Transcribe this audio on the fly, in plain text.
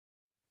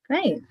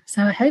Great.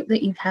 So I hope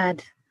that you've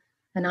had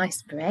a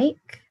nice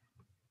break,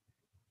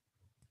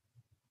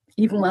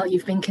 even while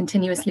you've been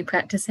continuously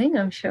practicing,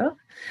 I'm sure.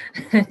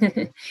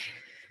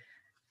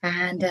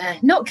 And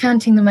not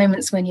counting the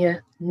moments when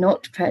you're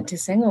not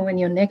practicing or when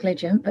you're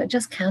negligent, but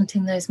just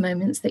counting those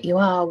moments that you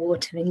are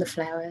watering the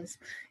flowers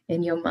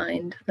in your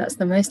mind. That's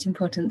the most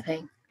important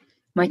thing.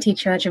 My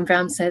teacher, Ajahn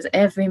Brahm, says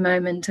every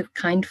moment of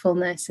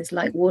kindfulness is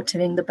like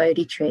watering the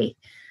Bodhi tree.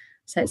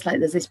 So it's like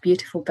there's this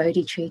beautiful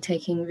Bodhi tree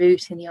taking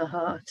root in your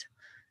heart.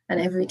 And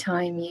every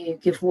time you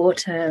give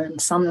water and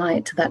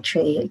sunlight to that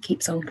tree, it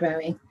keeps on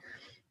growing.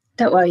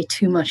 Don't worry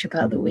too much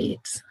about the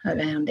weeds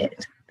around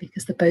it,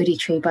 because the Bodhi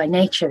tree by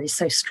nature is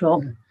so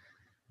strong,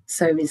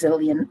 so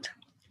resilient.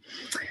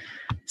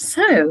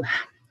 So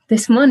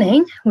this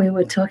morning we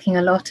were talking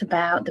a lot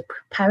about the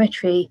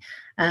preparatory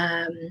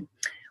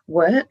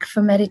work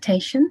for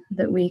meditation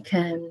that we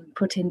can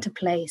put into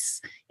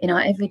place in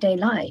our everyday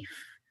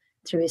life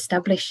through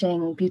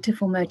establishing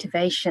beautiful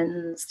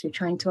motivations, through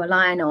trying to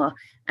align our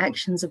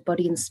actions of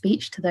body and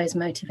speech to those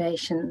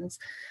motivations,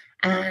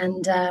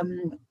 and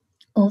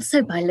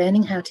also by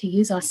learning how to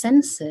use our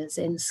senses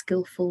in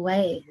skillful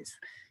ways,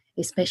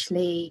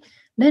 especially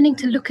learning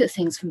to look at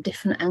things from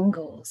different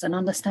angles and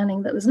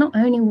understanding that there's not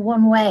only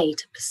one way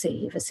to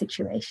perceive a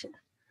situation.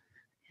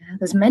 Yeah,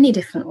 there's many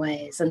different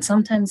ways, and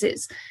sometimes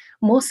it's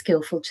more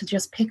skillful to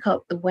just pick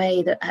up the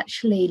way that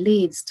actually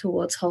leads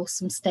towards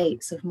wholesome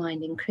states of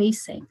mind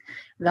increasing,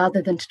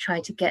 rather than to try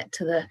to get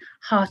to the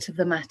heart of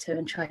the matter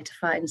and try to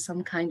find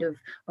some kind of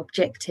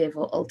objective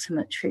or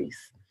ultimate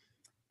truth.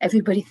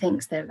 Everybody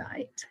thinks they're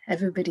right.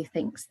 Everybody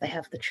thinks they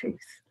have the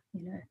truth.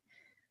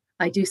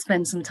 I do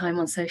spend some time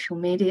on social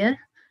media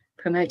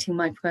promoting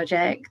my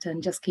project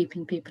and just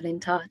keeping people in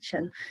touch.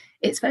 And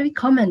it's very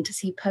common to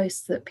see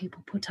posts that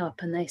people put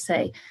up and they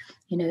say,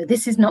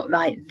 this is not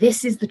right.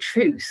 This is the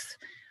truth.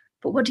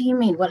 But what do you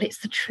mean? Well,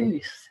 it's the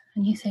truth.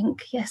 And you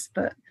think, yes,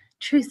 but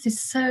truth is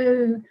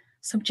so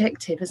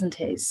subjective,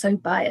 isn't it? It's so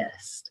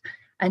biased.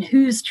 And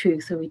whose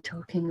truth are we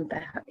talking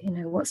about?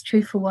 What's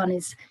true for one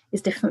is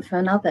different for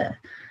another.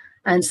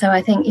 And so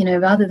I think,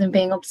 rather than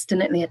being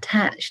obstinately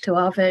attached to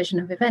our version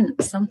of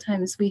events,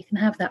 sometimes we can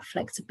have that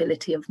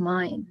flexibility of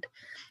mind.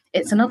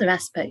 It's another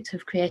aspect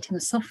of creating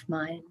a soft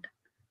mind.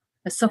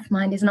 A soft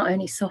mind is not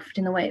only soft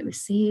in the way it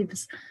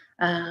receives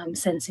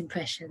sense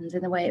impressions,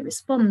 in the way it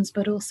responds,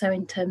 but also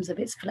in terms of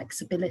its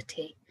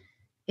flexibility,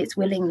 its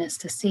willingness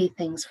to see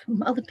things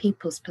from other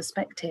people's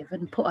perspective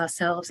and put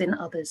ourselves in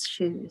others'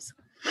 shoes.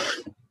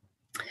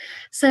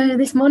 So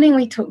this morning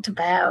we talked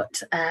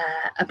about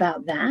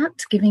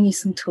that, giving you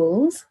some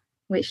tools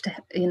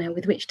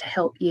with which to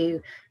help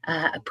you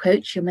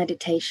approach your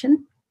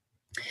meditation.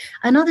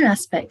 Another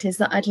aspect is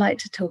that I'd like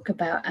to talk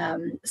about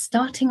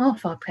starting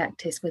off our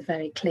practice with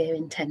very clear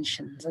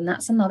intentions, and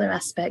that's another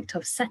aspect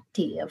of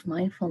sati, of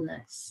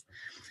mindfulness.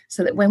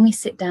 So that when we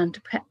sit down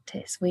to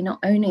practice, we not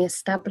only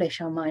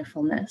establish our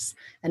mindfulness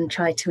and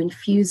try to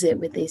infuse it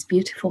with these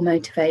beautiful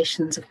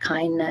motivations of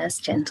kindness,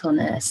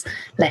 gentleness,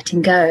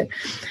 letting go,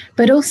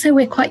 but also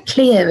we're quite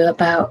clear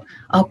about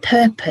our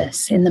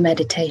purpose in the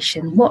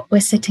meditation, what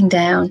we're sitting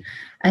down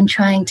and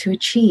trying to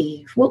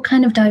achieve, what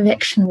kind of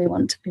direction we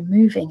want to be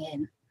moving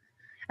in.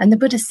 And the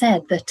Buddha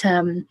said that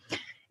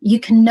you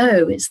can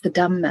know it's the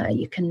Dhamma,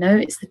 you can know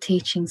it's the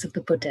teachings of the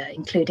Buddha,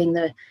 including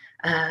the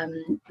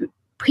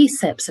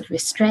precepts of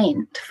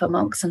restraint for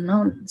monks and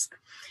nuns,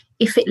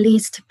 if it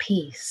leads to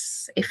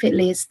peace, if it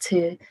leads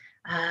to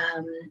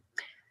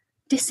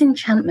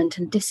disenchantment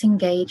and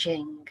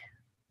disengaging.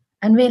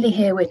 And really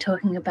here we're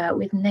talking about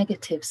with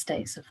negative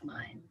states of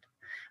mind.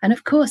 And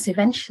of course,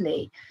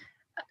 eventually,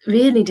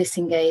 really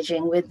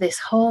disengaging with this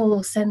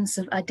whole sense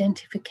of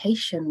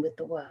identification with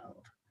the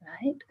world,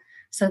 right?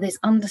 So this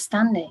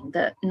understanding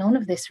that none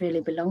of this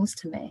really belongs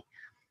to me.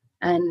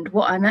 And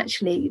what I'm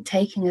actually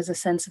taking as a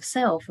sense of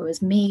self or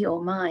as me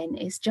or mine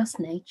is just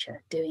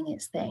nature doing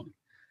its thing.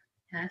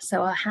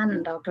 So our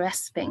hand, our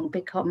grasping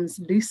becomes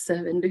looser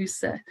and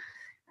looser,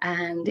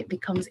 and it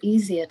becomes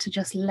easier to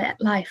just let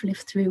life live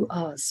through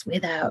us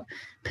without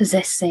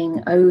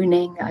possessing,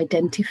 owning,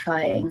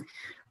 identifying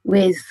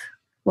with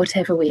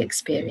whatever we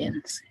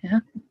experience.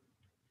 Yeah.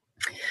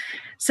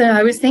 So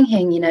I was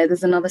thinking,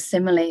 there's another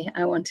simile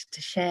I wanted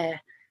to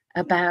share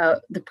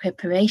about the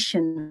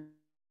preparation,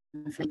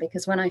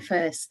 because when I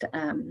first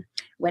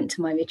went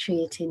to my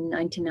retreat in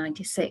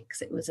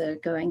 1996, it was a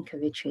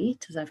Goenka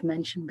retreat, as I've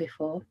mentioned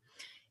before,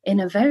 in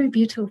a very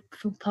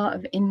beautiful part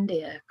of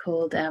India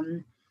called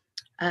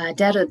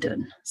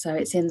Dehradun. So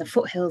it's in the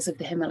foothills of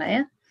the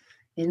Himalaya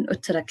in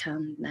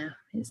Uttarakhand now.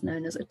 It's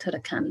known as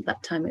Uttarakhand.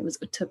 That time it was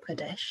Uttar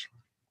Pradesh.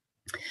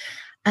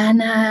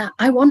 And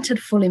I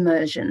wanted full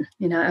immersion.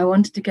 I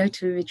wanted to go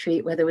to a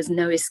retreat where there was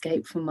no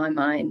escape from my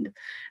mind.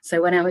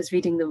 So when I was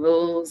reading the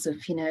rules of,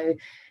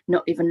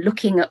 not even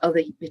looking at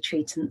other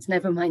retreatants,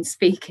 never mind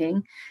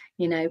speaking,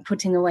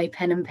 putting away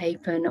pen and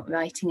paper, not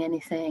writing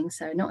anything.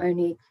 So not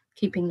only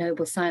keeping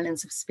noble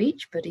silence of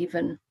speech, but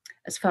even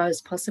as far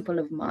as possible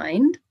of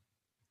mind.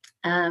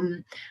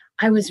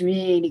 I was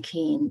really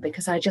keen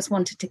because I just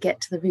wanted to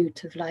get to the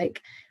root of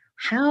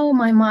how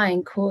my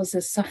mind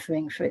causes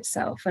suffering for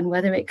itself and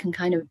whether it can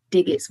kind of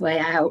dig its way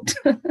out.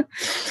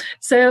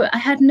 So I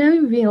had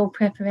no real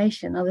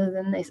preparation other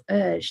than this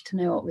urge to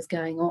know what was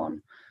going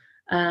on.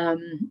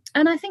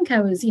 And I think I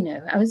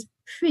was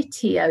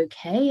pretty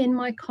okay in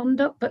my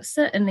conduct, but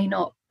certainly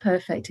not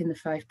perfect in the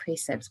 5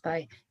 precepts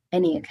by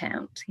any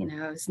account.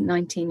 I was a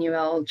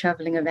 19-year-old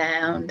traveling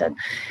around and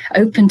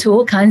open to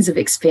all kinds of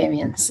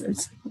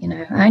experiences.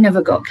 I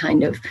never got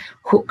kind of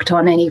hooked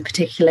on any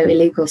particular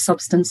illegal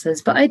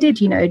substances, but I did,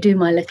 do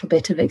my little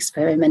bit of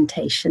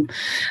experimentation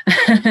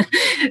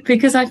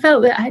because I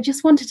felt that I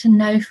just wanted to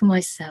know for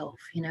myself,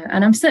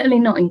 and I'm certainly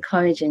not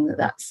encouraging that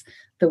that's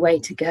the way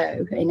to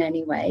go in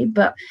any way,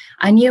 but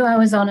I knew I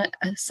was on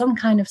some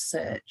kind of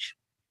search.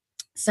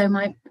 So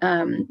my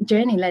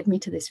journey led me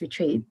to this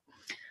retreat.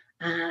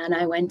 And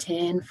I went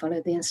in,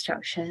 followed the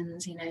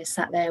instructions,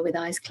 sat there with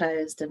eyes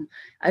closed and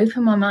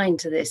opened my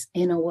mind to this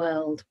inner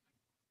world.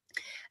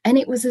 And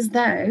it was as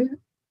though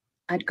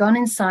I'd gone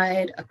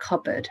inside a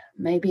cupboard,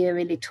 maybe a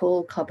really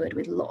tall cupboard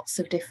with lots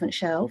of different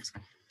shelves.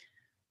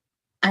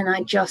 And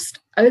I just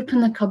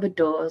opened the cupboard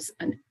doors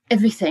and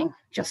everything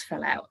just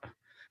fell out.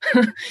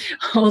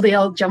 All the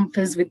old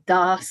jumpers with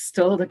dust,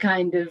 all the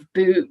kind of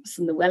boots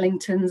and the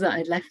Wellingtons that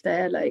I'd left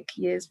there like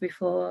years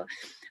before,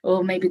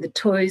 or maybe the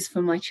toys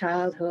from my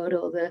childhood,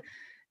 or the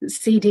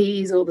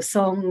CDs, or the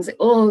songs, it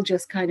all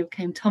just kind of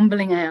came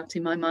tumbling out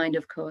in my mind.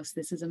 Of course,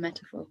 this is a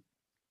metaphor.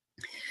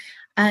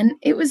 And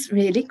it was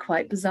really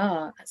quite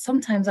bizarre.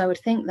 Sometimes I would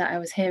think that I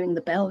was hearing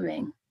the bell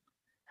ring,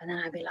 and then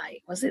I'd be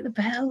like, was it the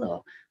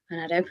bell?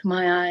 And I'd open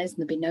my eyes and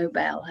there'd be no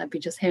bell. I'd be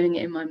just hearing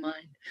it in my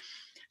mind.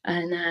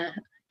 And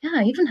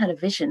I even had a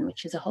vision,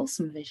 which is a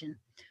wholesome vision,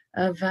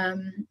 of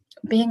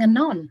being a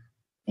nun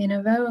in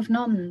a row of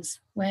nuns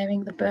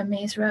wearing the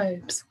Burmese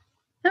robes.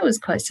 That was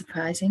quite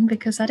surprising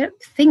because I don't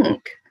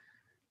think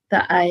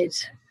that I'd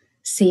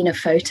seen a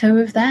photo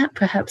of that.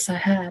 Perhaps I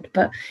had,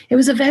 but it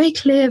was a very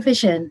clear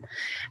vision.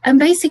 And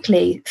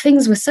basically,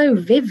 things were so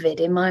vivid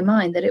in my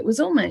mind that it was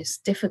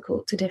almost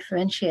difficult to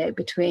differentiate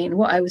between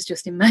what I was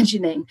just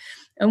imagining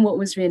and what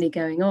was really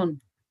going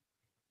on.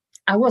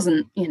 I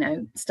wasn't,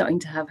 starting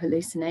to have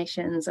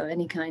hallucinations or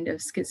any kind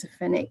of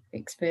schizophrenic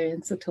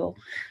experience at all.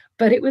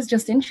 But it was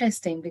just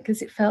interesting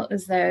because it felt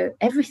as though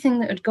everything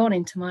that had gone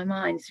into my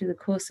mind through the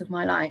course of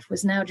my life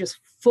was now just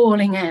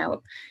falling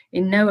out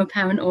in no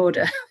apparent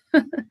order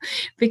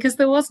because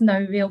there was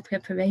no real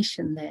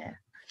preparation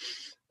there.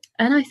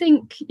 And I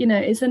think,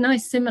 it's a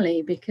nice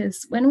simile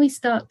because when we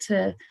start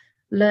to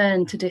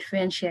learn to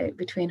differentiate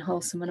between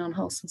wholesome and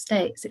unwholesome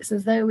states, it's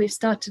as though we've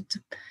started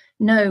to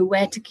know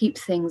where to keep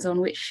things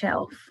on which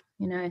shelf.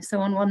 So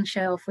on one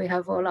shelf we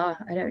have all our,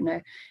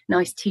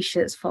 nice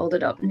t-shirts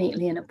folded up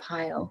neatly in a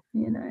pile.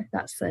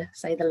 That's the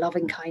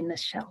loving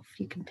kindness shelf.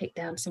 You can pick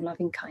down some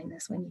loving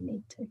kindness when you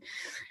need to.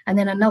 And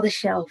then another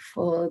shelf,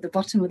 or the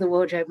bottom of the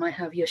wardrobe, might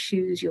have your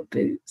shoes, your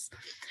boots.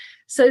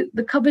 So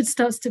the cupboard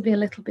starts to be a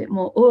little bit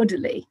more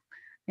orderly.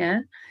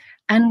 Yeah.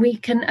 And we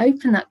can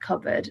open that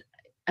cupboard,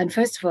 and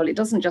first of all, it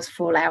doesn't just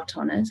fall out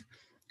on us,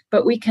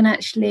 but we can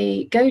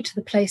actually go to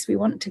the place we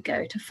want to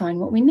go to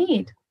find what we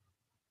need.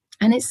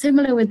 And it's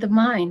similar with the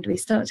mind. We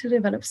start to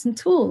develop some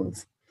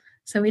tools.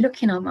 So we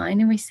look in our mind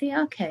and we see,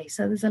 okay,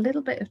 so there's a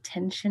little bit of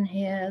tension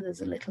here.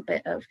 There's a little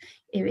bit of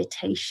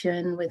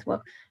irritation with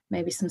what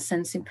maybe some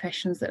sense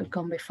impressions that have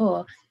gone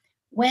before.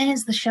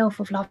 Where's the shelf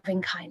of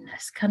loving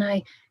kindness? Can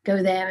I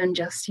go there and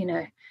just,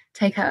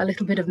 take out a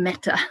little bit of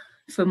metta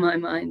for my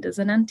mind as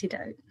an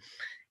antidote?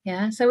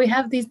 Yeah, so we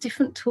have these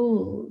different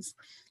tools.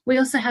 We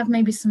also have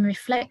maybe some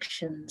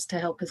reflections to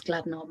help us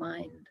gladden our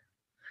mind.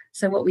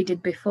 So what we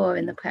did before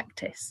in the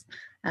practice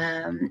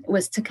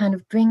was to kind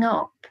of bring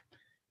up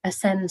a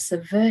sense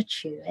of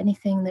virtue,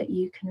 anything that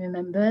you can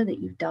remember that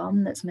you've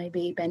done that's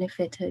maybe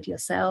benefited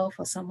yourself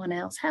or someone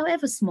else,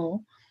 however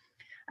small,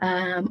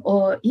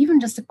 or even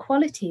just a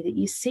quality that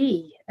you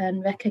see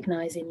and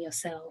recognize in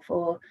yourself,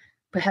 or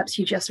perhaps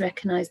you just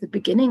recognize the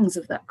beginnings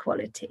of that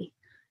quality,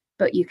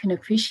 but you can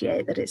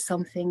appreciate that it's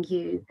something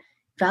you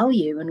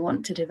value and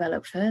want to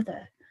develop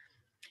further.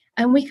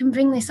 And we can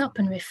bring this up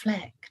and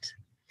reflect.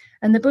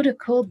 And the Buddha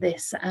called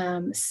this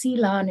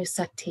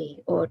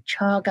silanusati or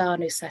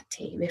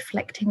chaganusati,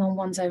 reflecting on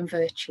one's own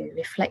virtue,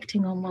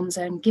 reflecting on one's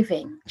own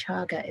giving.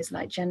 Chaga is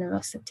like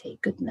generosity,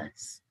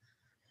 goodness.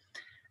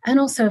 And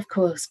also, of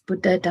course,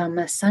 Buddha,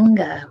 Dhamma,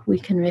 Sangha, we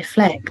can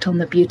reflect on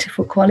the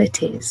beautiful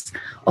qualities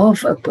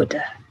of a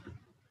Buddha,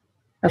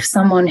 of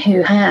someone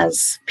who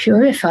has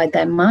purified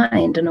their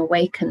mind and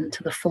awakened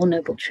to the Four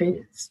Noble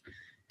Truths,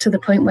 to the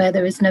point where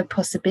there is no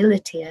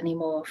possibility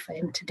anymore for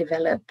him to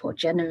develop or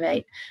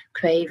generate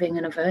craving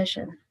and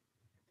aversion.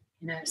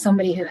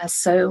 Somebody who has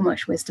so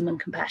much wisdom and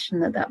compassion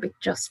that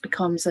just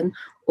becomes an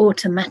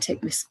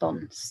automatic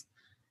response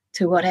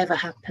to whatever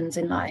happens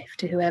in life,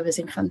 to whoever's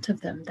in front of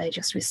them. They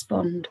just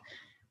respond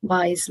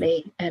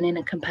wisely and in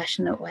a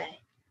compassionate way.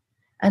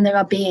 And there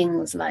are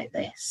beings like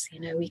this,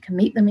 we can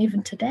meet them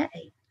even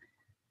today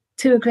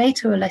to a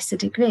greater or lesser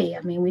degree.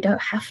 I mean, we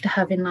don't have to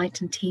have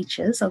enlightened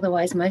teachers,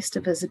 otherwise most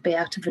of us would be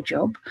out of a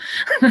job.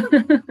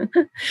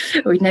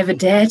 We'd never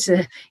dare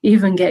to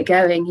even get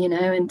going, you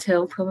know,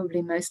 until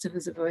probably most of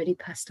us have already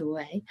passed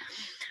away.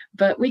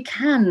 But we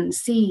can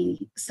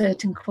see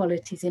certain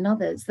qualities in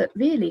others that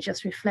really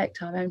just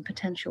reflect our own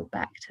potential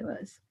back to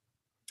us.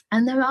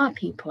 And there are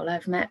people,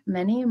 I've met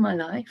many in my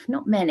life,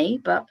 not many,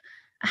 but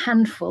a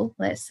handful,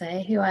 let's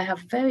say, who I have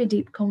very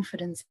deep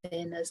confidence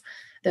in as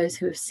those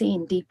who have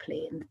seen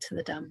deeply into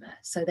the Dhamma.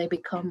 So they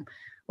become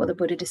what the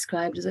Buddha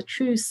described as a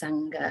true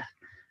Sangha,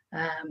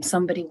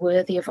 somebody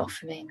worthy of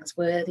offerings,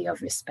 worthy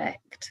of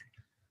respect,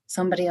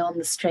 somebody on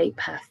the straight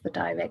path, the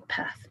direct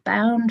path,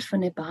 bound for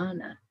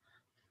Nibbana.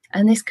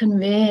 And this can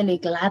really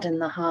gladden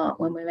the heart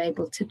when we're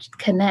able to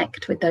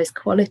connect with those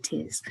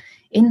qualities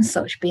in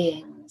such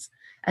beings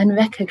and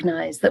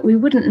recognize that we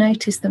wouldn't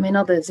notice them in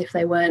others if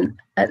they weren't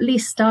at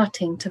least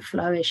starting to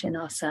flourish in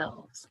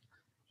ourselves.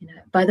 You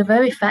know, by the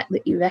very fact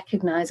that you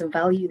recognize and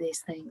value these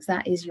things,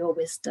 that is your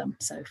wisdom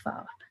so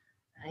far,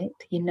 right?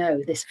 You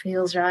know, this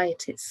feels right.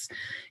 It's,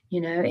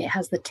 you know, it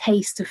has the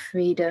taste of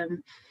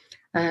freedom.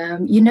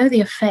 You know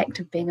the effect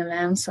of being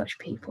around such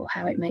people,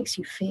 how it makes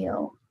you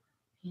feel.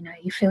 You know,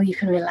 you feel you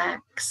can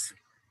relax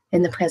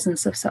in the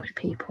presence of such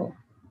people.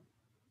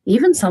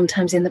 Even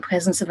sometimes in the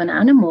presence of an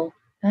animal,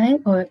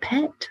 right, or a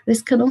pet.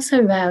 This can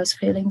also rouse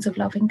feelings of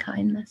loving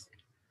kindness.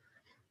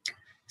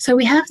 So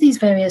we have these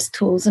various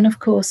tools, and of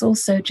course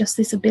also just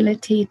this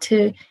ability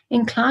to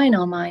incline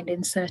our mind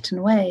in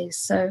certain ways.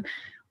 So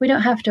we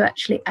don't have to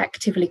actually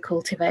actively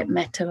cultivate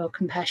metta or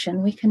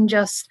compassion. We can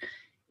just,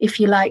 if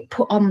you like,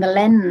 put on the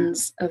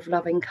lens of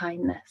loving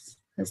kindness,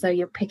 as though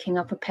you're picking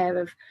up a pair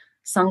of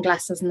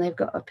sunglasses and they've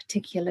got a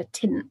particular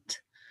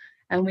tint.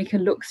 And we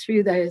can look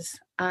through those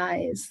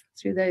eyes,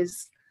 through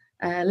those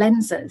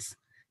lenses,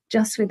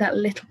 just with that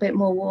little bit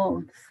more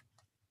warmth.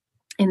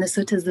 In the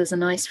suttas, there's a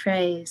nice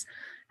phrase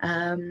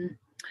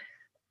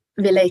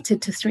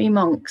related to 3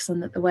 monks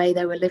and that the way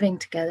they were living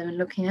together and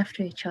looking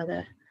after each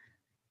other.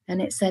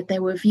 And it said they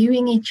were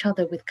viewing each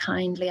other with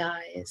kindly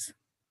eyes.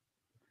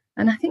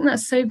 And I think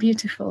that's so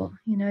beautiful,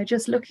 you know,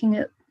 just looking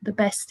at the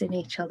best in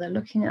each other,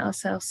 looking at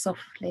ourselves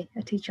softly,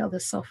 at each other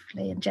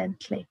softly and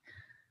gently,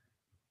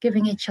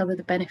 giving each other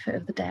the benefit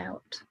of the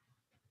doubt.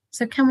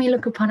 So can we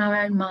look upon our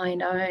own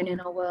mind, our own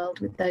inner world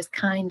with those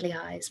kindly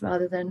eyes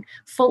rather than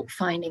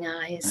fault-finding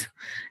eyes?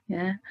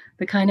 Yeah,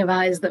 the kind of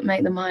eyes that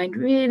make the mind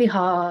really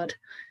hard,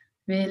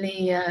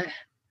 really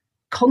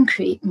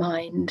concrete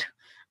mind.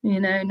 You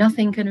know,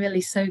 nothing can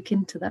really soak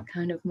into that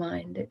kind of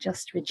mind. It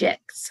just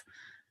rejects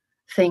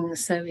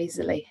things so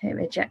easily. It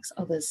rejects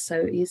others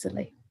so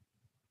easily.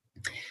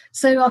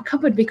 So our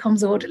cupboard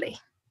becomes orderly.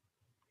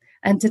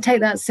 And to take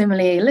that simile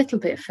a little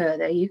bit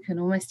further, you can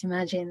almost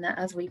imagine that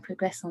as we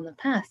progress on the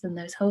path and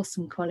those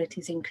wholesome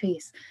qualities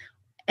increase,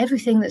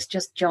 everything that's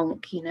just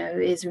junk, you know,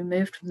 is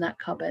removed from that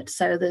cupboard.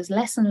 So there's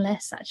less and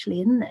less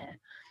actually in there,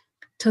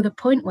 to the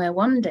point where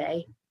one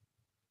day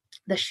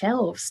the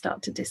shelves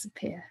start to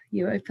disappear.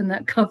 You open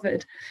that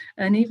cupboard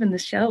and even the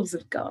shelves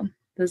have gone.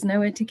 There's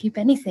nowhere to keep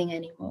anything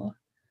anymore.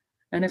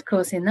 And of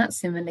course, in that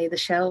simile, the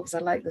shelves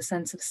are like the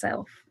sense of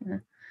self.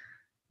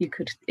 You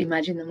could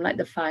imagine them like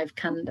the 5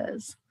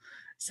 khandhas.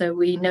 So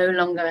we no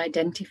longer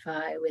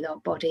identify with our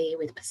body,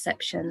 with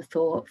perception,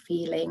 thought,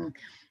 feeling,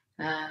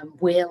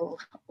 will,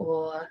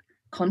 or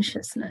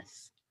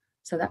consciousness.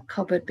 So that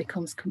cupboard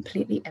becomes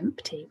completely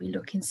empty. We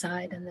look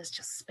inside and there's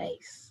just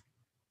space.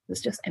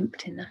 There's just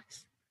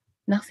emptiness.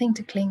 Nothing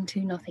to cling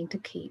to, nothing to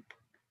keep.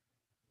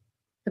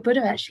 The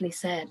Buddha actually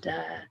said,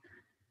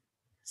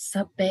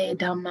 Sabbe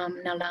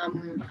dhammam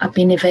nalam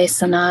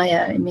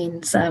abhinivesanaya. It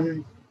means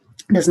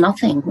there's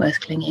nothing worth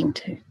clinging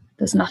to.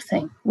 There's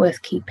nothing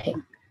worth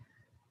keeping.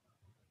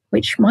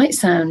 Which might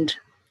sound,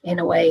 in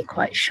a way,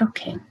 quite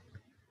shocking.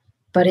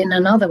 But in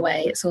another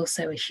way, it's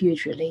also a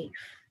huge relief.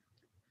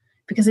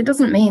 Because it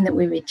doesn't mean that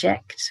we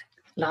reject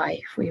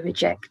life, we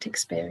reject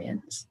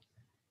experience.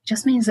 It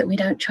just means that we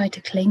don't try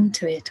to cling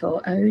to it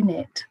or own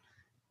it.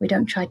 We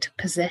don't try to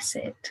possess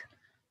it,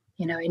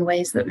 you know, in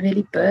ways that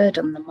really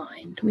burden the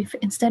mind.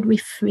 Instead, we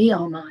free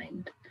our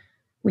mind.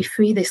 We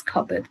free this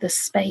cupboard, there's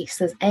space,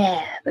 there's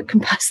air that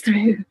can pass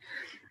through.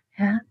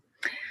 Yeah.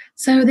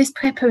 So this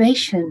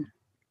preparation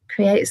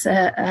creates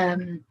a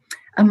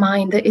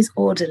mind that is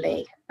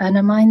orderly and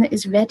a mind that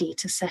is ready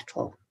to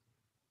settle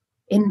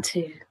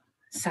into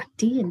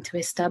sati, into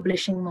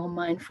establishing more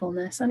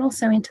mindfulness, and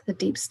also into the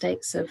deep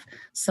states of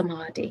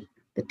samadhi,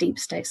 the deep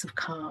states of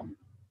calm.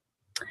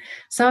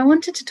 So I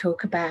wanted to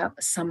talk about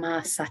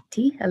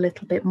samasati a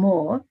little bit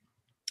more.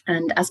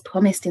 And as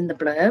promised in the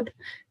blurb,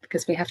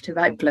 because we have to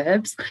write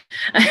blurbs,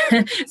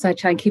 so I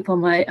try and keep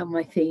on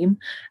my theme,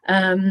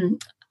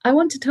 I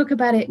want to talk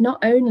about it not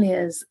only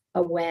as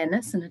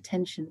awareness and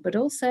attention, but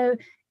also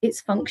its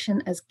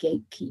function as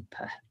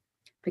gatekeeper,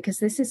 because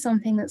this is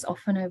something that's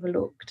often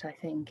overlooked, I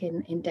think,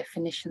 in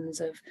definitions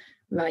of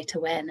right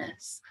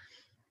awareness.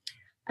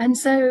 And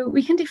so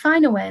we can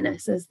define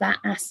awareness as that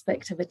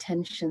aspect of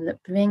attention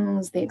that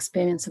brings the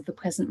experience of the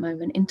present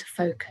moment into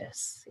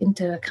focus,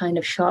 into a kind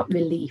of sharp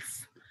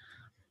relief.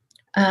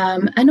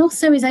 And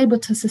also is able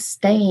to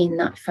sustain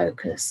that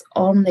focus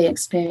on the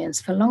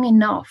experience for long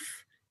enough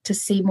to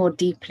see more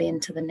deeply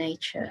into the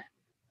nature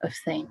of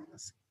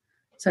things.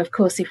 So, of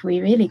course, if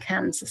we really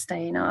can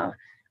sustain our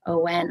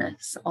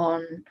awareness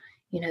on,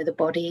 the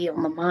body,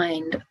 on the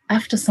mind,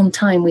 after some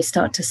time, we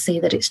start to see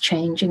that it's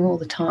changing all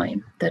the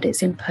time, that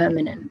it's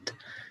impermanent.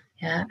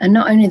 Yeah. And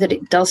not only that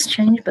it does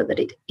change, but that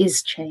it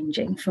is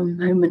changing from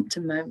moment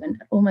to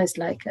moment, almost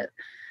like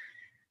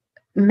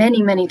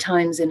many, many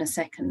times in a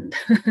second.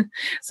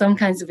 Some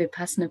kinds of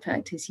Vipassana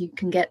practice, you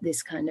can get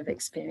this kind of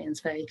experience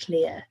very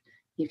clear.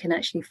 You can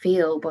actually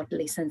feel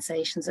bodily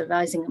sensations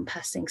arising and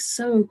passing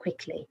so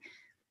quickly,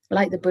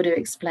 like the Buddha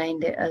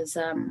explained it as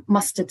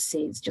mustard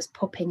seeds just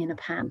popping in a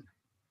pan.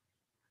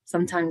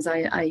 Sometimes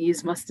I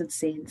use mustard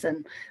seeds,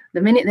 and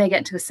the minute they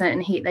get to a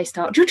certain heat, they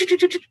start,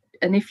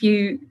 and if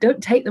you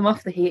don't take them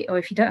off the heat, or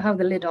if you don't have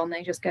the lid on,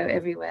 they just go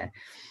everywhere.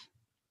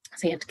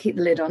 So you have to keep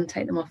the lid on,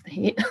 take them off the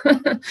heat,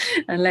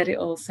 and let it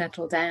all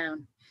settle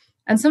down.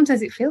 And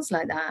sometimes it feels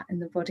like that in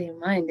the body and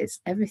mind.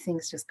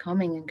 Everything's just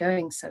coming and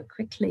going so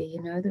quickly,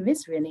 there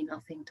is really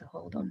nothing to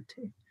hold on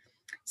to.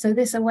 So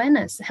this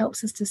awareness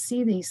helps us to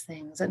see these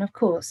things. And of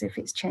course, if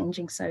it's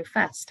changing so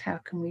fast, how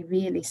can we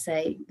really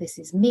say, this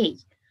is me?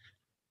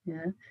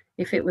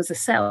 If it was a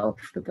self,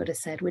 the Buddha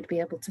said, we'd be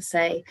able to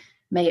say,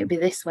 may it be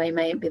this way,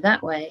 may it be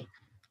that way.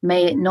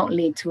 May it not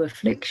lead to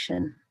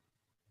affliction,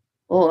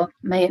 or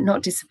may it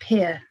not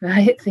disappear,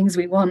 right? Things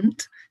we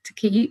want to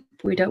keep,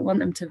 we don't want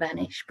them to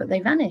vanish, but they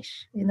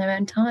vanish in their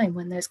own time.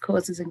 When those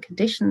causes and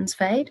conditions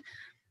fade,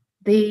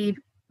 the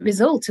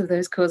result of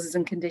those causes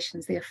and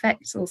conditions, the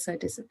effects also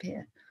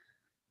disappear,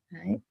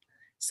 right?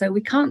 So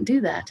we can't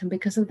do that. And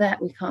because of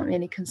that, we can't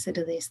really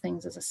consider these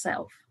things as a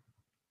self.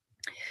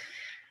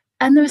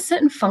 And there are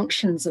certain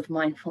functions of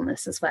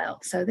mindfulness as well.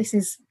 So this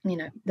is,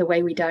 the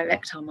way we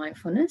direct our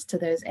mindfulness to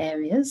those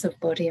areas of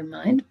body and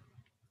mind.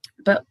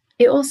 But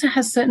it also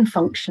has certain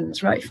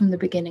functions right from the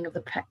beginning of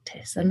the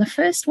practice. And the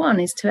first one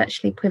is to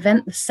actually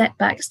prevent the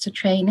setbacks to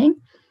training,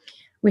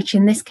 which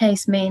in this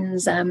case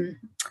means, I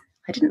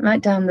didn't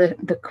write down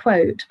the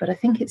quote, but I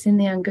think it's in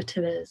the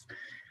Anguttaras,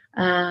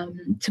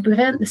 to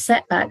prevent the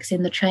setbacks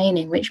in the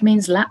training, which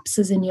means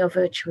lapses in your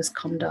virtuous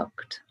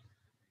conduct.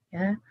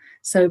 Yeah.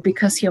 So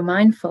because you're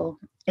mindful,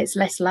 it's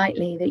less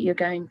likely that you're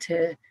going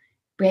to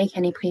break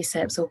any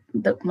precepts or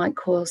that might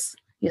cause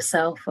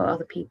yourself or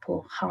other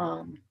people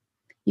harm.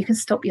 You can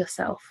stop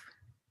yourself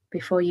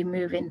before you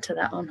move into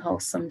that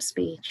unwholesome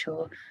speech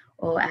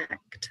or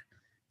act.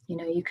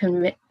 You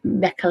can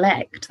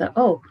recollect that,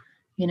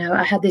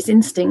 I had this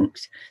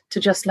instinct to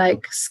just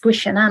like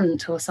squish an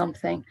ant or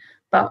something.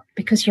 But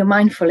because you're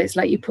mindful, it's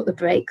like you put the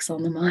brakes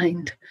on the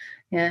mind.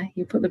 Yeah,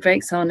 you put the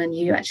brakes on and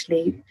you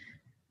actually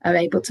are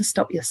able to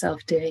stop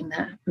yourself doing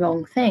that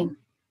wrong thing.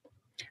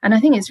 And I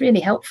think it's really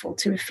helpful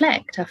to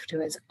reflect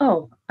afterwards.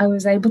 I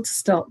was able to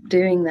stop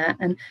doing that.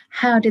 And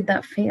how did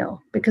that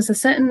feel? Because a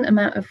certain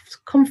amount of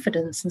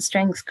confidence and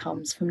strength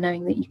comes from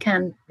knowing that you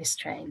can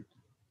restrain.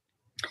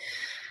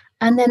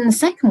 And then the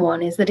second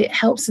one is that it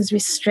helps us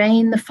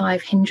restrain the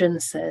 5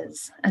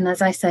 hindrances. And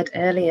as I said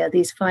earlier,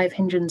 these 5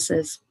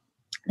 hindrances,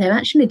 they're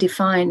actually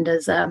defined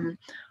as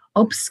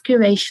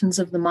obscurations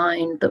of the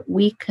mind that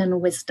weaken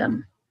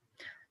wisdom.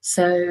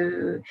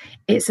 So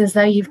it's as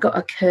though you've got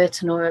a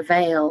curtain or a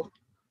veil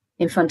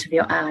in front of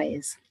your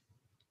eyes.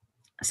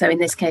 So in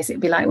this case,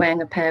 it'd be like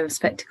wearing a pair of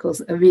spectacles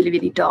that are really,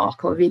 really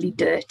dark or really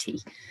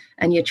dirty,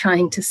 and you're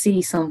trying to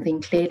see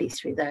something clearly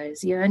through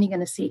those. You're only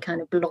going to see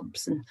kind of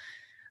blobs and,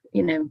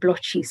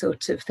 blotchy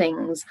sort of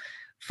things,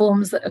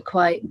 forms that are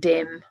quite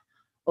dim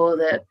or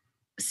that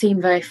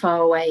seem very far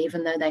away,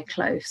 even though they're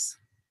close.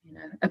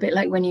 A bit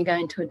like when you go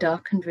into a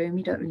darkened room,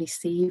 you don't really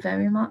see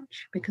very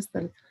much because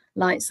the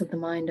lights of the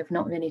mind have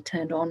not really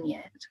turned on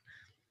yet.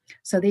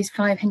 So these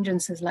 5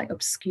 hindrances like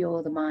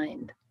obscure the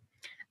mind.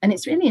 And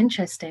it's really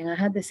interesting. I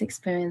had this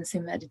experience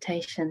in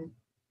meditation.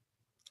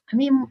 I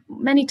mean,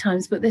 many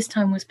times, but this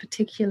time was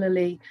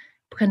particularly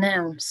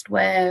pronounced,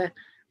 where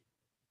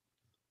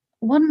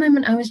one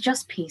moment I was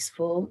just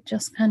peaceful,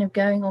 just kind of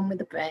going on with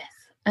the breath,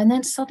 and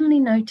then suddenly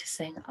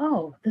noticing,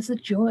 there's a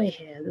joy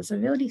here. There's a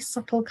really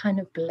subtle kind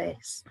of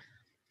bliss.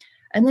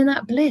 And then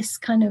that bliss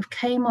kind of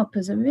came up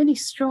as a really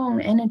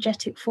strong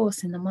energetic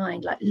force in the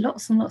mind, like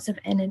lots and lots of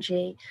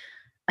energy.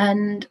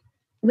 And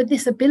with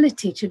this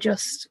ability to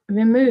just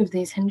remove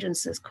these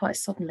hindrances quite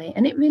suddenly.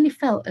 And it really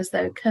felt as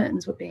though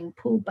curtains were being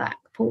pulled back,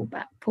 pulled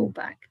back, pulled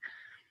back.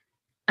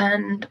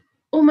 And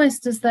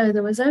almost as though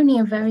there was only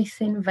a very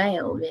thin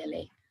veil,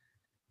 really,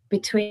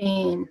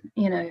 between,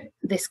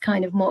 this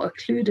kind of more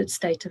occluded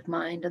state of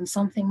mind and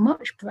something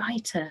much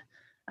brighter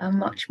and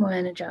much more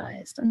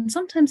energized. And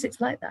sometimes it's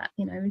like that,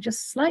 we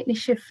just slightly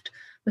shift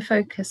the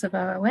focus of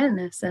our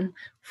awareness and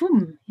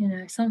boom,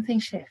 something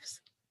shifts.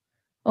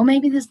 Or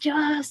maybe there's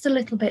just a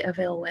little bit of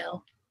ill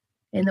will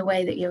in the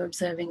way that you're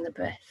observing the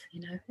breath.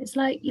 It's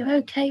like, you're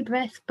okay,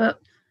 breath, but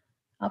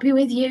I'll be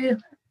with you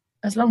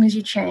as long as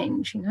you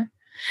change,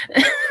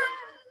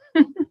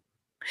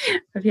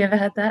 Have you ever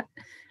had that?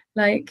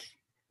 Like,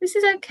 this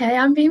is okay,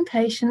 I'm being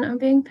patient.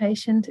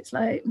 It's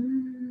like,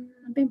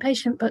 I'm I've been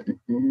patient, but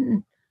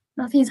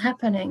nothing's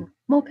happening.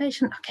 More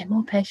patient. Okay,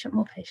 more patient,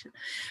 more patient.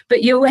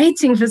 But you're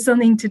waiting for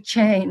something to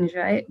change,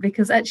 right?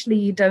 Because actually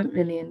you don't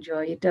really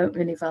enjoy, you don't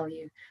really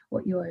value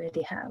what you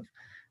already have.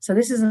 So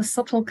this is a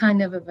subtle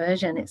kind of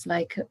aversion. It's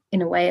like,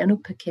 in a way, an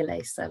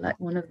upakilesa, like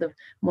one of the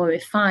more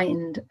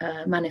refined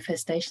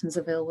manifestations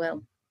of ill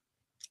will.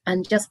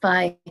 And just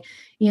by,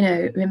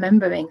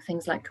 remembering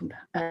things like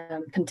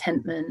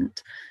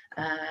contentment,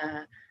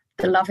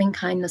 the loving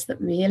kindness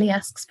that really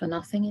asks for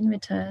nothing in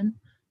return,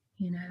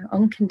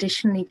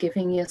 unconditionally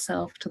giving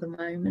yourself to the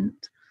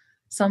moment,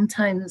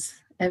 sometimes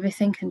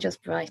everything can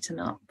just brighten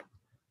up.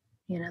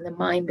 The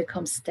mind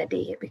becomes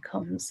steady, it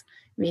becomes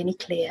really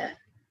clear,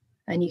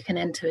 and you can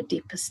enter a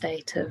deeper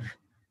state of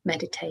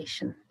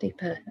meditation,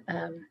 deeper,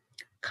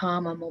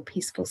 calmer, more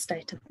peaceful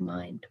state of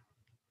mind.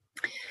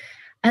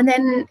 And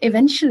then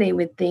eventually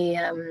with the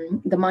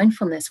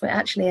mindfulness, we're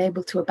actually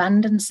able to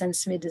abandon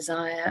sensory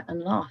desire and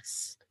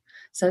lust.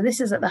 So this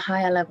is at the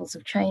higher levels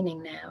of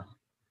training now.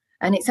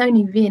 And it's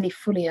only really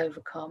fully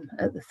overcome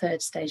at the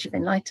third stage of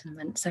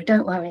enlightenment. So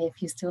don't worry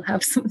if you still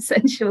have some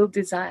sensual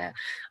desire.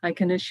 I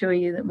can assure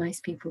you that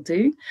most people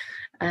do.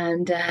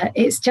 And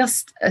it's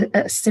just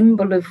a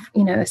symbol of,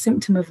 a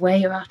symptom of where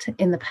you're at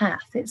in the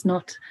path. It's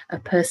not a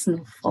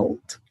personal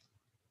fault.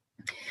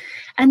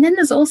 And then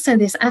there's also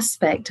this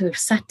aspect of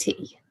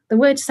sati. The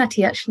word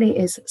sati actually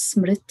is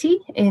smriti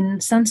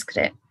in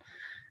Sanskrit.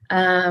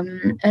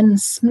 And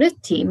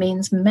smriti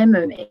means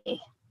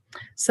memory.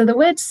 So the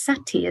word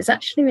sati is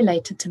actually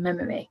related to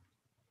memory.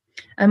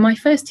 And my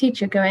first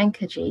teacher,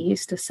 Goenkaji,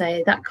 used to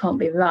say that can't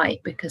be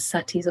right because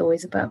sati is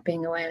always about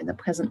being aware in the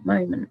present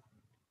moment.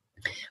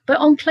 But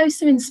on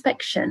closer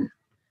inspection,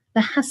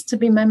 there has to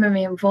be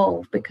memory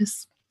involved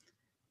because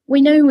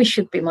we know we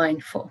should be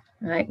mindful,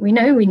 right? We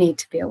know we need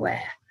to be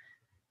aware,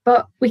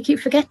 but we keep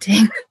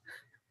forgetting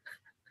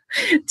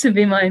to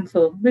be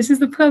mindful. This is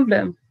the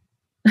problem.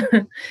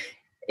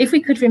 If we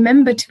could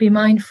remember to be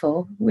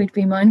mindful, we'd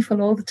be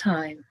mindful all the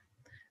time.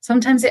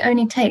 Sometimes it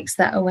only takes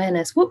that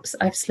awareness. Whoops,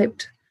 I've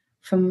slipped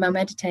from my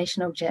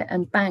meditation object,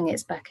 and bang,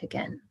 it's back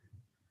again.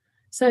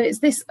 So it's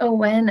this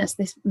awareness,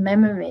 this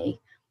memory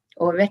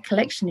or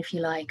recollection, if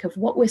you like, of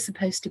what we're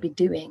supposed to be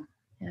doing.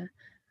 Yeah?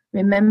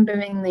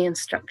 Remembering the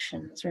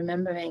instructions,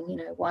 remembering,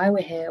 why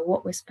we're here,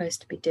 what we're supposed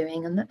to be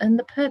doing, and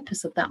the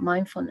purpose of that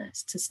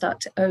mindfulness to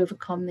start to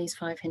overcome these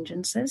 5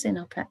 hindrances in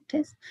our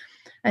practice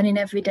and in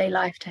everyday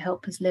life to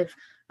help us live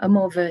a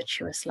more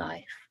virtuous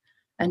life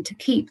and to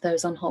keep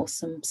those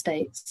unwholesome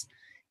states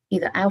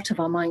either out of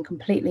our mind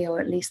completely or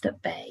at least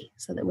at bay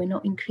so that we're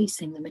not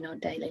increasing them in our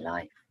daily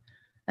life.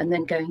 And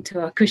then going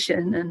to our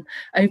cushion and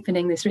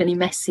opening this really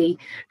messy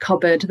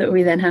cupboard that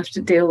we then have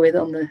to deal with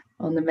on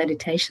the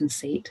meditation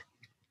seat.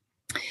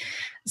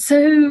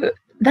 So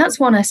that's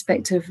one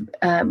aspect of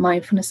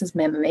mindfulness as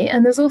memory.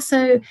 And there's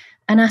also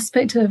an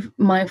aspect of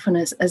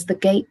mindfulness as the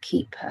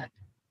gatekeeper.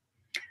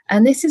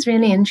 And this is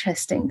really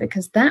interesting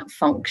because that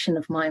function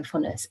of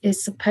mindfulness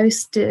is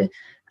supposed to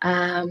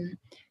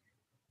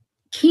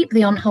keep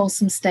the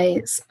unwholesome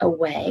states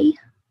away.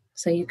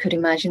 So you could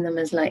imagine them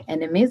as like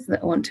enemies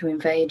that want to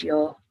invade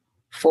your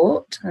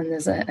fort. And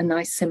there's a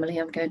nice simile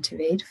I'm going to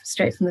read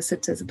straight from the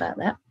suttas about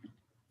that.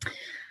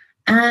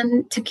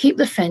 And to keep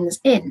the friends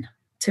in,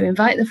 to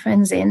invite the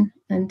friends in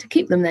and to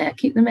keep them there,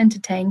 keep them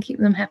entertained, keep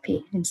them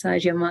happy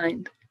inside your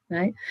mind,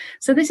 right?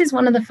 So this is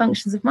one of the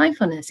functions of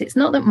mindfulness. It's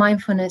not that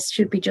mindfulness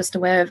should be just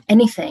aware of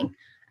anything,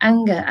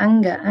 anger,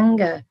 anger,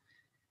 anger,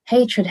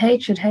 hatred,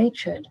 hatred,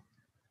 hatred,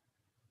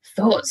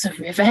 thoughts of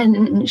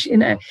revenge,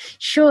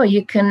 Sure,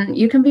 you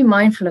can be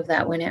mindful of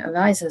that when it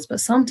arises, but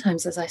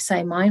sometimes, as I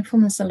say,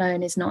 mindfulness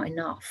alone is not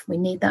enough. We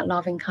need that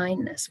loving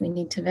kindness. We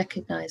need to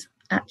recognize,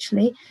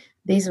 actually,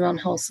 these are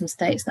unwholesome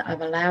states that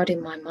I've allowed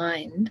in my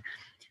mind.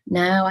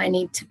 Now I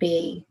need to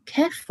be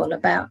careful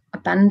about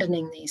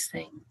abandoning these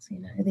things.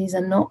 These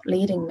are not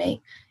leading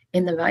me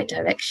in the right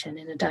direction,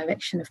 in a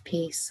direction of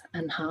peace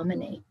and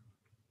harmony.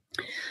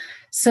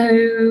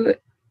 So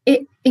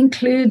it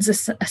includes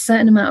a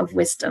certain amount of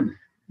wisdom.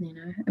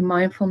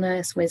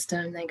 Mindfulness,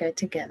 wisdom, they go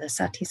together,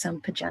 sati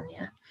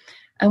sampajanya.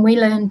 And we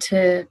learn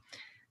to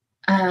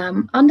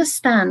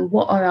understand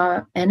what are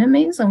our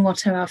enemies and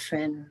what are our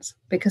friends,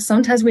 because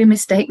sometimes we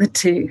mistake the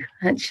two,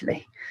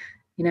 actually.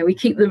 We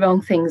keep the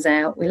wrong things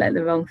out, we let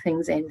the wrong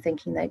things in,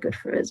 thinking they're good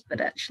for us,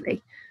 but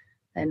actually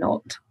they're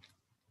not.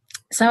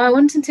 So I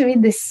wanted to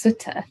read this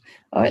sutta,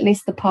 or at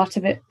least the part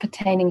of it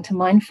pertaining to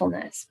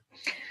mindfulness.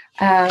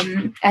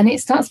 And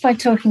it starts by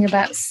talking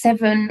about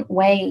 7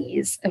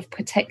 ways of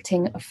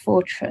protecting a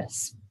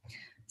fortress.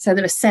 So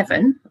there are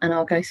 7, and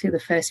I'll go through the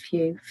first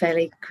few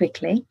fairly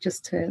quickly,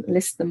 just to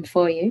list them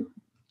for you.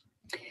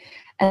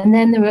 And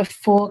then there are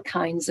 4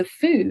 kinds of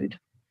food.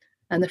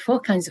 And the 4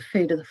 kinds of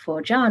food are the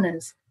 4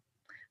 jhanas.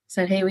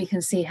 So here we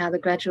can see how the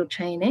gradual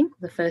training,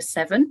 the first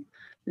 7,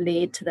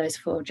 lead to those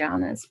 4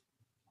 jhanas.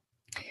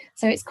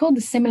 So it's called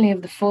the simile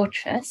of the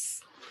fortress.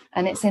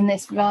 And it's in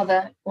this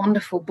rather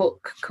wonderful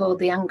book called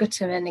the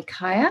Anguttara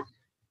Nikaya,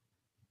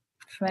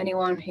 for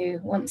anyone who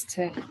wants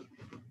to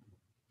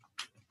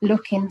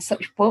look in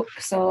such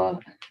books or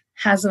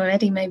has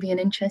already maybe an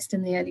interest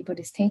in the early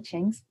Buddhist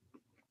teachings.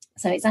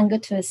 So it's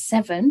Anguttara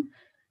 7,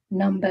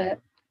 number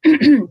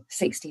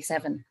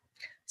 67.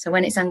 So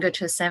when it's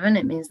Anguttara 7,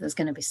 it means there's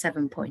going to be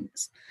 7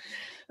 points.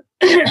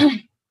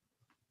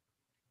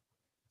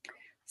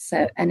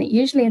 So, and it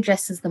usually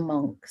addresses the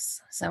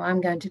monks. So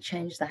I'm going to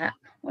change that.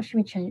 What should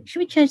we change? Should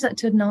we change that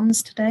to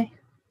nuns today?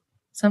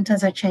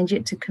 Sometimes I change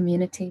it to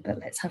community, but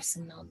let's have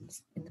some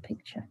nuns in the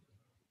picture.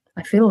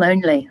 I feel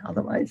lonely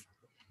otherwise.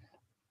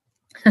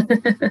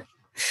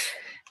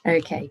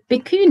 Okay,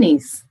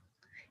 bhikkhunis.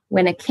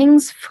 When a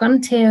king's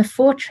frontier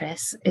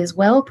fortress is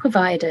well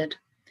provided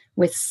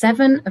with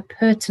 7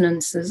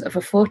 appurtenances of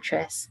a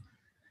fortress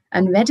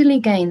and readily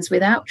gains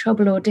without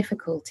trouble or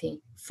difficulty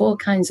 4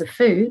 kinds of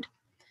food,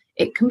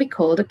 it can be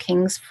called a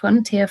king's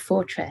frontier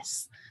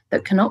fortress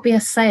that cannot be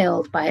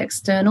assailed by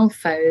external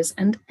foes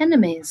and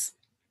enemies.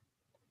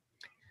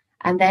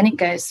 And then it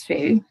goes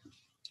through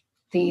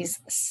these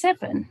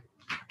 7.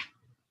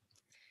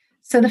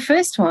 So the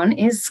first one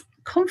is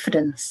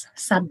confidence,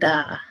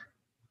 saddha.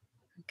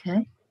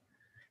 Okay.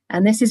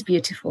 And this is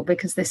beautiful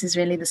because this is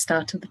really the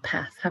start of the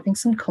path, having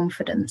some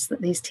confidence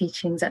that these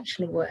teachings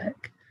actually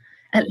work,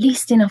 at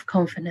least enough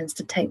confidence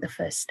to take the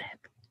first step,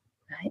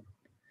 right?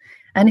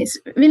 And it's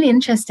really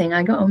interesting.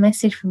 I got a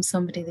message from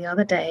somebody the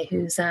other day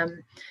who's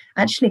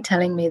actually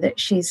telling me that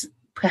she's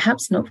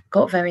perhaps not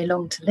got very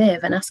long to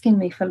live and asking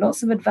me for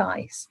lots of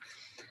advice.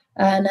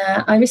 And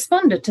I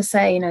responded to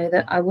say,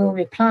 that I will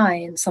reply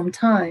in some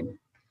time.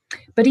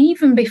 But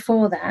even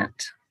before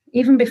that,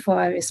 even before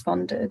I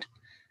responded,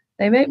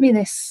 they wrote me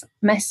this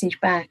message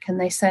back and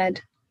they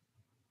said,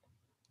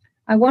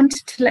 I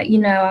wanted to let you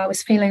know I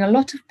was feeling a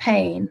lot of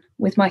pain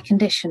with my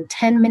condition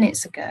 10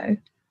 minutes ago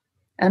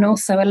and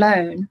also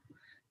alone.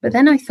 But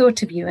then I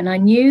thought of you and I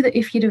knew that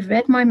if you'd have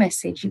read my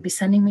message, you'd be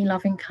sending me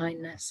loving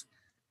kindness.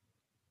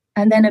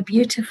 And then a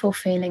beautiful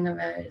feeling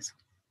arose.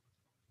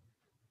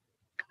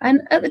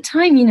 And at the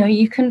time,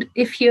 you can,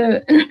 if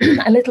you're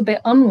a little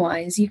bit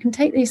unwise, you can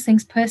take these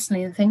things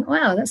personally and think,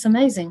 wow, that's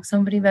amazing.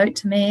 Somebody wrote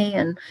to me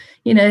and,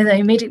 they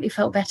immediately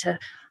felt better.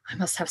 I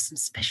must have some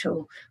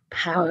special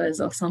powers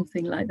or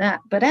something like that.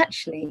 But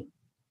actually,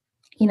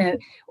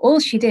 all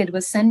she did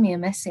was send me a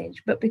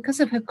message. But because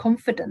of her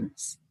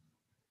confidence,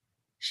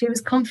 she was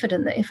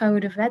confident that if I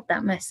would have read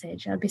that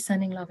message, I'd be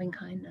sending loving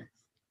kindness.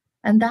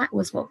 And that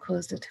was what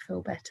caused her to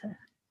feel better.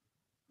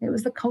 It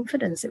was the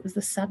confidence. It was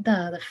the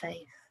saddha, the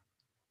faith.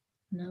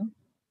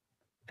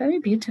 Very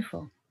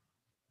beautiful.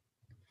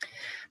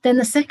 Then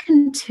the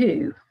second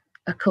 2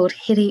 are called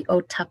hiri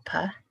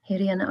ottappa.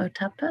 Hiri and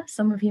ottappa,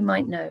 some of you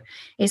might know.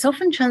 It's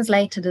often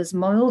translated as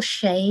moral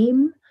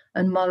shame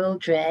and moral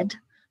dread.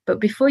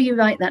 But before you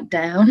write that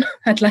down,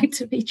 I'd like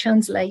to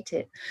retranslate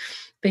it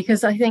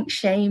because I think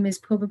shame is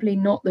probably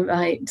not the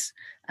right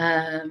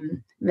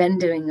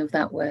rendering of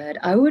that word.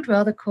 I would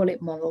rather call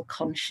it moral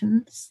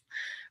conscience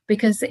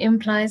because it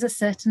implies a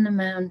certain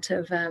amount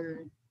of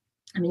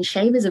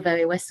shame is a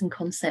very Western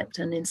concept,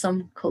 and in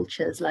some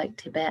cultures like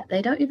Tibet,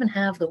 they don't even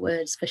have the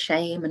words for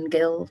shame and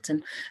guilt,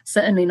 and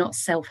certainly not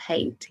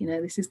self-hate.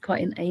 This is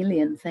quite an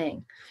alien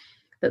thing.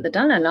 But the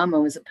Dalai Lama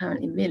was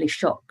apparently really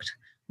shocked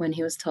when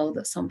he was told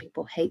that some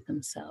people hate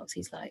themselves.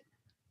 He's like,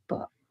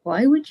 but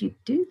why would you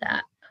do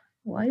that?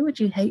 Why would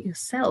you hate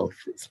yourself?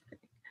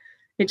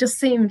 It just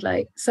seemed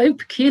like so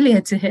peculiar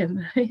to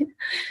him, right?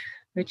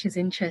 Which is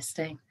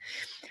interesting.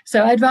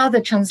 So I'd rather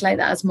translate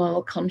that as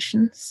moral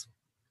conscience.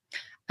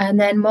 And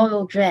then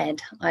moral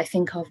dread, I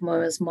think of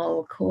more as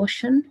moral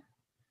caution.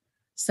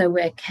 So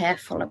we're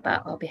careful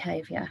about our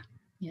behavior.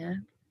 Yeah,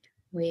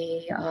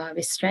 we are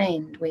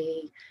restrained.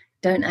 We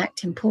don't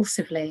act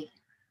impulsively,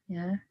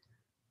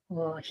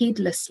 or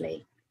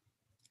heedlessly.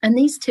 And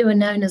these 2 are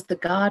known as the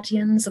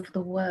guardians of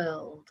the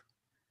world,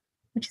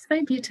 which is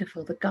very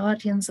beautiful, the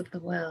guardians of the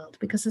world,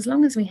 because as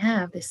long as we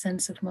have this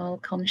sense of moral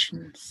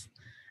conscience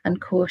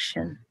and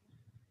caution,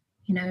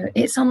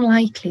 it's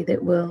unlikely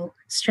that we'll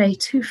stray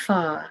too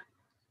far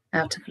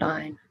out of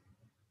line.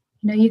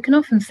 You can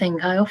often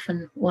think, I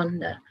often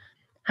wonder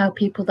how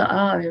people that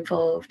are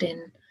involved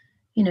in,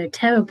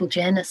 terrible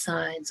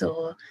genocides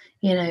or,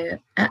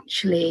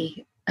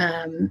 actually,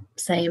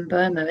 say in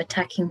Burma,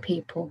 attacking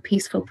people,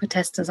 peaceful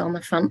protesters on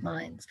the front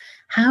lines,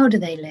 how do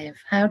they live?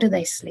 How do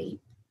they sleep?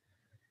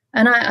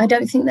 And I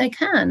don't think they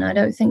can. I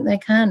don't think they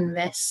can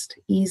rest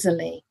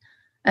easily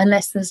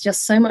unless there's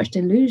just so much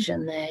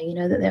delusion there,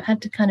 that they've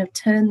had to kind of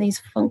turn these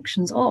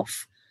functions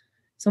off.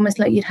 It's almost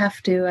like you'd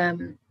have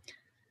to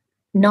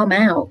numb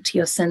out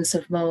your sense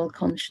of moral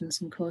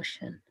conscience and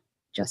caution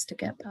just to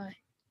get by.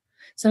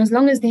 So as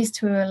long as these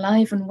 2 are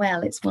alive and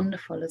well, it's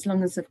wonderful. As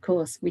long as, of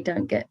course, we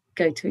don't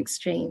go to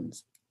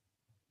extremes,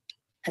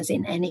 as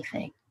in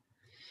anything.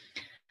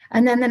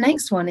 And then the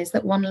next one is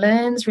that one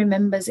learns,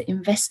 remembers,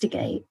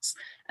 investigates,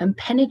 and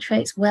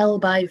penetrates well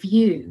by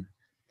view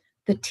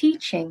the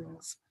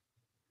teachings.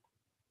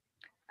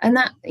 And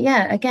that,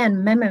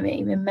 again,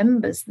 memory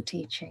remembers the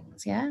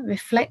teachings,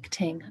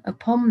 reflecting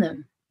upon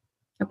them,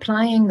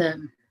 applying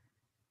them,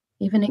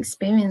 even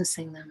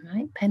experiencing them,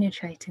 right?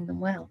 Penetrating them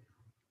well.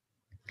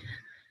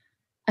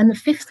 And the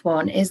fifth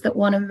one is that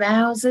one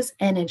arouses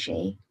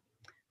energy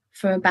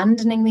for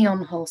abandoning the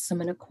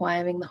unwholesome and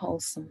acquiring the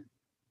wholesome.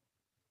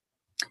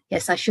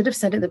 Yes, I should have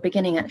said at the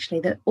beginning, actually,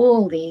 that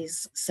all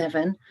these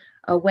 7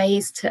 are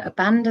ways to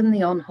abandon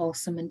the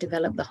unwholesome and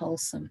develop the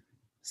wholesome.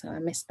 So I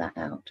missed that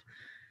out.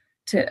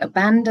 To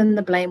abandon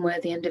the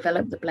blameworthy and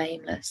develop the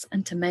blameless,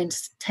 and to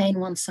maintain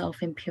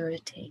oneself in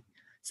purity.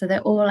 So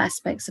they're all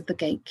aspects of the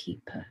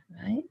gatekeeper,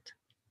 right?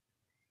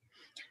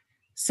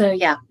 So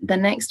yeah, the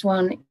next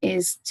one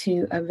is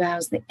to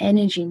arouse the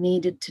energy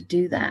needed to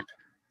do that.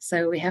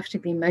 So we have to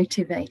be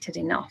motivated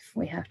enough.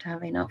 We have to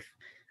have enough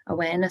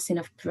awareness,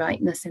 enough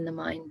brightness in the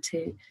mind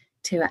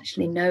to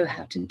actually know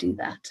how to do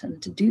that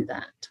and to do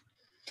that.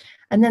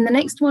 And then the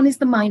next one is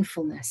the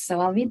mindfulness. So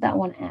I'll read that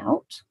one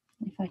out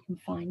if I can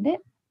find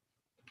it.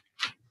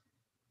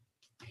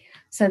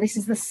 So this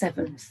is the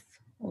 7th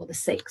or the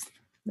 6th.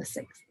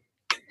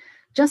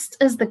 Just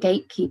as the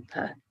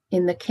gatekeeper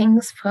in the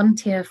king's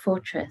frontier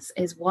fortress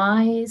is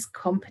wise,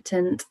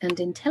 competent, and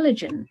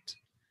intelligent,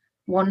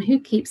 one who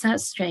keeps out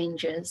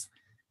strangers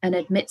and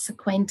admits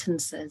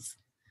acquaintances,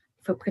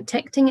 for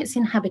protecting its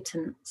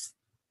inhabitants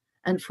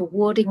and for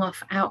warding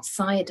off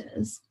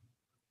outsiders,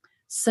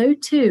 so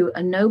too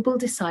a noble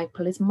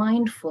disciple is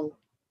mindful,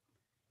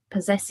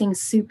 possessing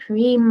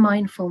supreme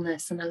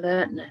mindfulness and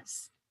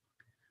alertness,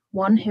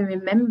 one who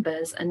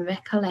remembers and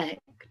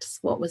recollects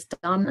what was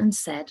done and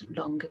said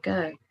long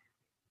ago.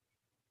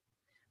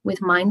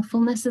 With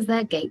mindfulness as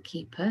their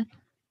gatekeeper,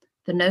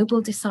 the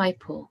noble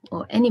disciple,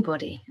 or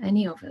anybody,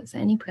 any of us,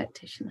 any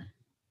practitioner,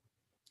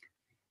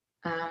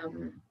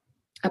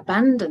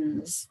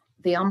 abandons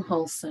the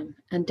unwholesome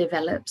and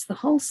develops the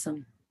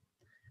wholesome,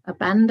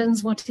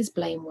 abandons what is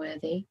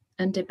blameworthy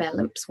and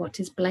develops what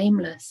is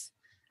blameless,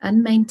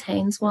 and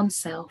maintains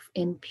oneself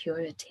in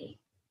purity.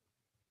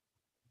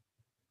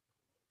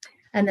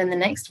 And then the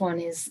next one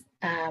is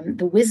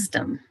the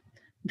wisdom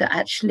that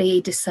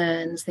actually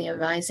discerns the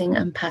arising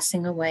and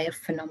passing away of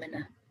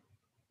phenomena.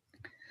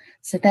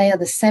 So they are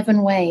the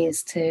 7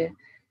 ways to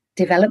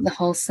develop the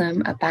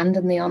wholesome,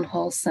 abandon the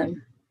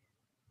unwholesome,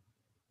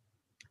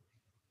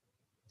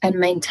 and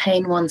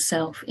maintain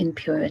oneself in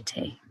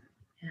purity.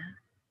 Yeah?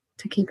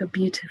 To keep a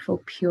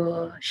beautiful,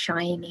 pure,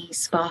 shiny,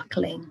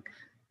 sparkling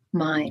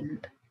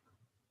mind.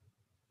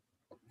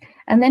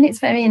 And then it's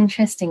very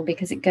interesting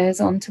because it goes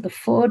on to the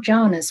 4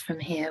 jhanas from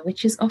here,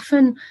 which is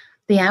often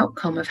the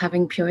outcome of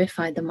having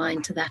purified the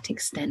mind to that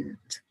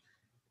extent.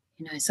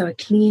 So a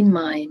clean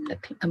mind,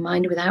 a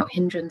mind without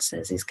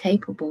hindrances, is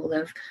capable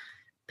of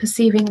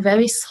perceiving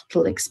very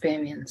subtle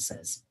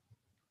experiences.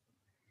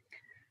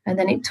 And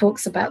then it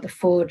talks about the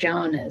 4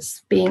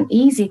 jhanas being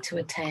easy to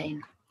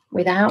attain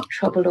without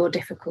trouble or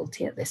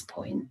difficulty at this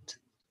point.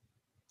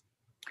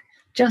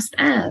 Just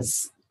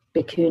as,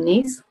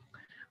 bhikkhunis,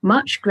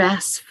 much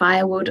grass,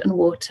 firewood, and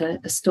water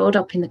are stored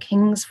up in the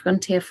king's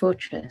frontier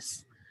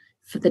fortress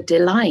for the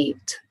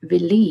delight,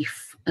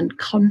 relief, and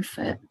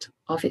comfort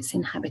of its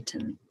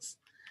inhabitants,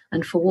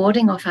 and for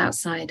warding off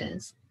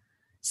outsiders,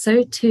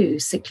 so too,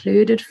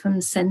 secluded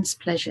from sense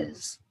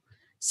pleasures,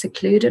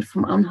 secluded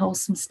from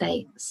unwholesome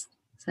states.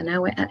 So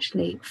now we're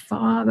actually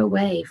far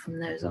away from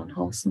those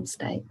unwholesome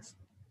states.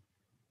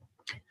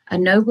 A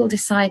noble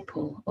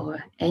disciple,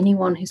 or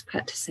anyone who's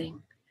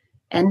practicing,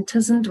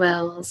 enters and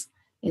dwells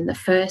in the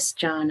 1st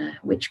jhana,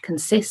 which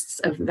consists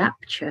of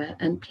rapture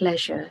and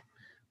pleasure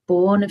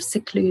born of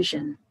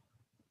seclusion,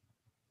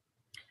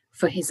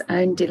 for his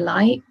own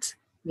delight,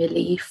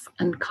 relief,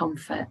 and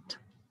comfort,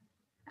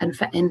 and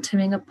for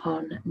entering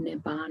upon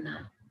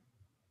nibbana.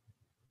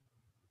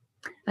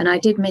 And I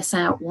did miss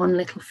out one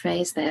little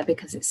phrase there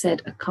because it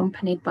said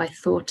accompanied by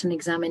thought and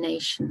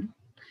examination.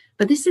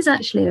 But this is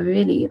actually a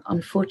really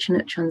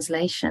unfortunate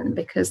translation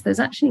because there's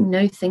actually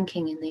no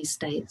thinking in these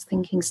states.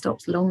 Thinking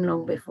stops long,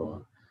 long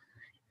before.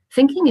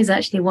 Thinking is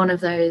actually one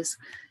of those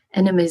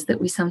enemies that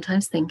we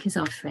sometimes think is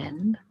our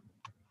friend.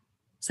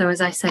 So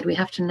as I said, we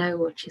have to know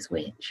which is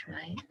which,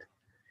 right?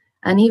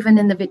 And even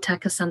in the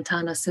Vitakka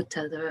Santana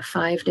Sutta, there are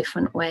 5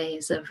 different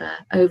ways of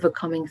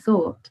overcoming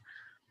thought.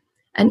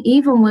 And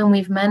even when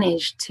we've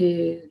managed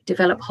to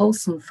develop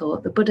wholesome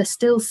thought, the Buddha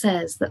still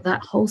says that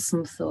that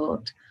wholesome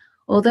thought,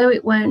 although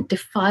it won't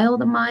defile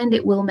the mind,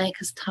 it will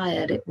make us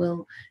tired. It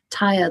will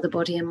tire the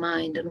body and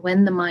mind. And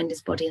when the mind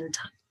is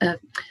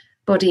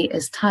body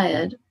is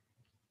tired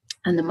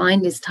and the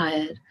mind is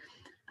tired,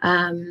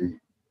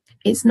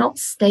 it's not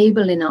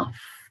stable enough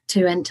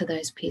to enter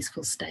those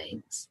peaceful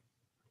states.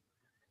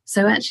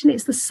 So actually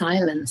it's the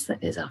silence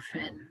that is our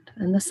friend.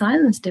 And the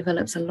silence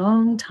develops a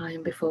long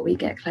time before we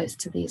get close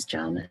to these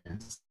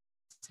jhanas.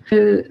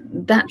 So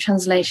that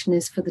translation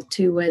is for the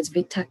 2 words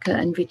vitakka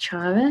and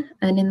vichara.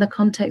 And in the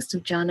context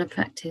of jhana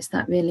practice,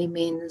 that really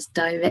means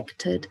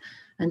directed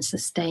and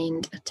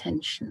sustained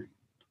attention,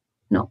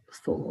 not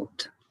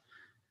thought.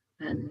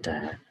 And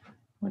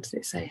what does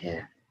it say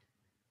here?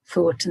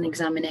 Thought and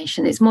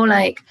examination. It's more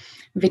like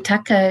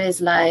vitakka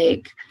is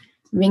like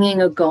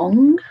ringing a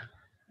gong,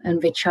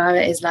 and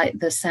vichara is like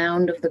the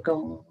sound of the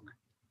gong.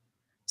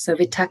 So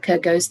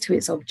vitakka goes to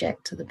its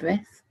object, to the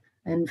breath,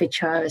 and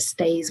vichara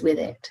stays with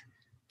it,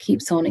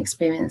 keeps on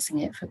experiencing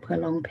it for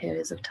prolonged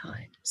periods of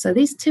time. So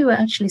these two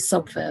are actually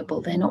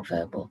subverbal, they're not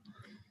verbal.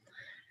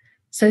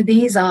 So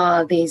these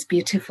are these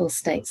beautiful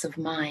states of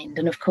mind.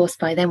 And of course,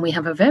 by then we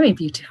have a very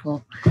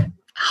beautiful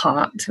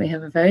heart. We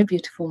have a very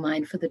beautiful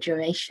mind for the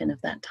duration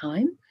of that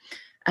time.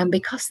 And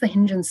because the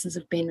hindrances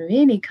have been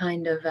really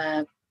kind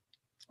of,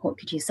 what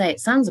could you say?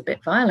 It sounds a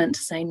bit violent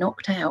to say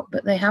knocked out,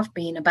 but they have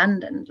been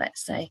abandoned,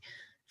 let's say,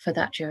 for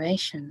that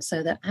duration.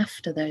 So that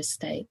after those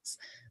states,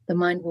 the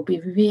mind will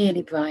be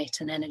really bright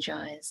and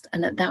energized.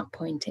 And at that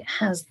point, it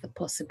has the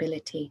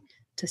possibility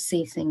to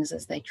see things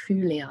as they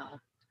truly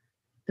are.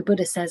 The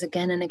Buddha says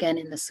again and again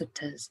in the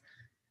suttas,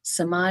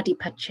 Samadhi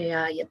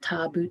Pachaya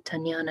Yatha Bhuta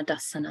Jnana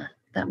Dassana.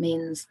 That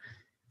means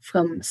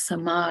from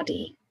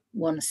samadhi,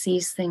 one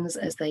sees things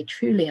as they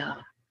truly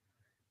are.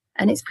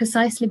 And it's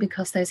precisely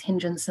because those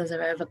hindrances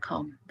are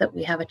overcome that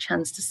we have a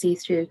chance to see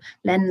through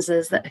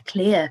lenses that are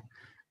clear,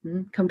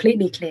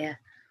 completely clear.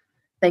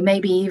 They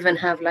maybe even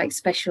have like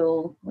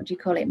special, what do you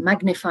call it,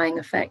 magnifying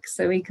effects,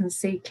 so we can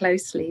see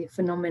closely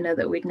phenomena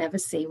that we'd never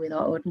see with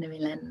our ordinary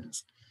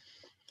lens.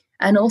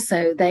 And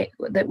also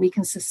that we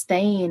can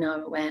sustain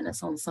our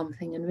awareness on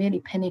something and really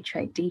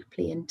penetrate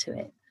deeply into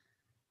it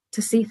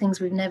to see things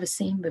we've never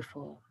seen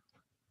before.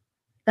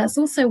 That's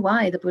also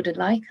why the Buddha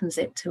likens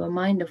it to a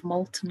mind of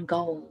molten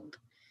gold.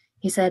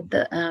 He said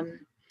that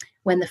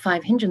when the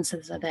 5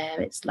 hindrances are there,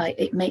 it's like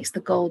it makes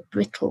the gold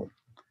brittle.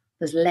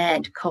 There's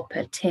lead,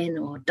 copper, tin,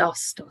 or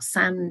dust or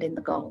sand in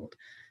the gold.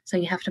 So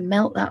you have to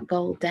melt that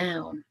gold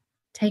down,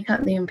 take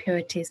out the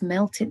impurities,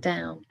 melt it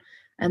down,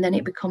 and then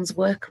it becomes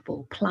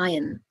workable,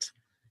 pliant,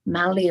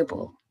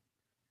 malleable,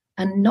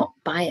 and not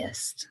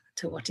biased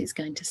to what it's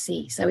going to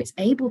see. So it's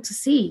able to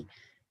see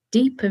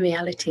deeper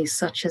realities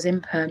such as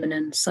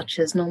impermanence, such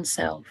as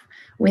non-self,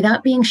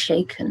 without being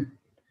shaken,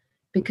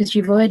 because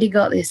you've already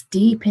got this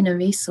deep inner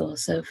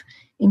resource of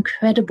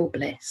incredible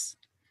bliss.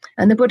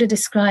 And the Buddha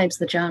describes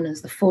the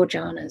jhanas, the 4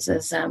 jhanas,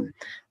 as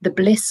the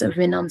bliss of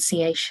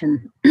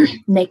renunciation,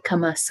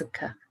 nekama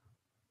sukha,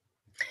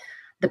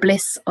 the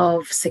bliss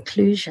of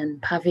seclusion,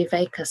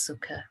 paviveka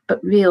sukha,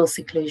 but real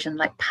seclusion,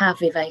 like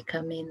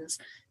paviveka means,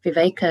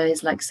 viveka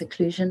is like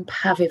seclusion,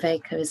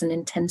 paviveka is an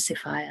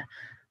intensifier.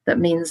 That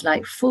means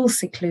like full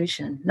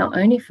seclusion, not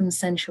only from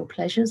sensual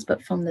pleasures,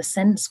 but from the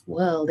sense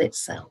world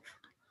itself.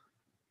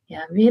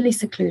 Yeah, really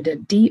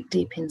secluded, deep,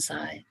 deep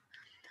inside.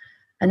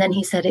 And then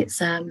he said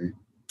it's upassama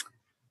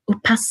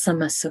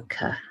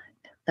sukha.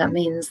 That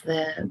means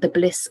the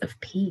bliss of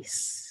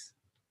peace.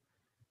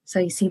 So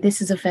you see,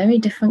 this is a very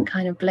different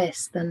kind of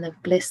bliss than the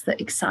bliss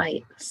that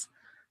excites,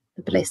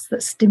 the bliss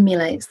that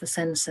stimulates the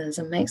senses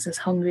and makes us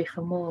hungry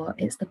for more.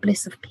 It's the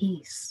bliss of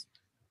peace.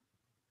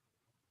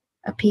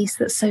 A peace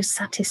that's so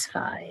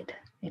satisfied,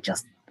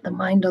 the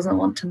mind doesn't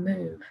want to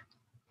move.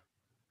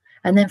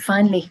 And then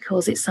finally, he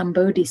calls it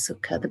Sambodhi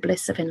Sukha, the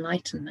bliss of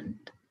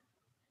enlightenment,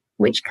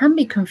 which can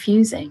be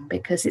confusing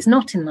because it's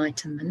not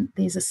enlightenment.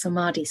 These are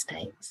samadhi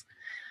states,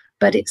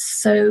 but it's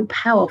so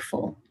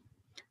powerful.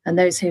 And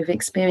those who've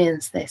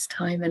experienced this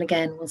time and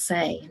again will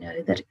say,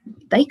 that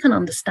they can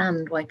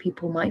understand why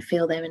people might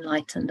feel they're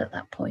enlightened at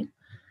that point,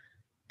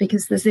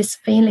 because there's this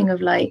feeling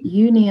of like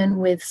union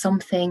with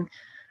something,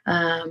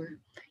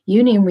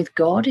 union with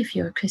God, if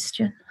you're a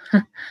Christian,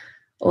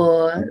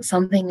 or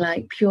something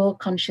like pure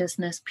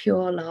consciousness,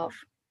 pure love.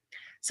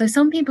 So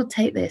some people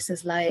take this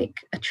as like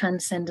a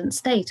transcendent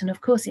state. And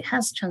of course, it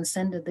has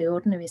transcended the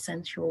ordinary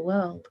sensual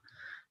world,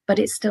 but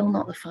it's still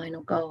not the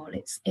final goal.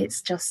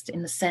 It's just,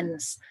 in a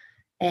sense,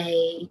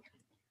 a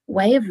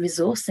way of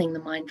resourcing the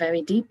mind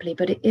very deeply,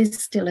 but it is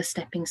still a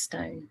stepping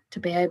stone to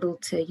be able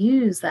to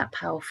use that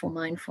powerful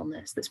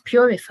mindfulness that's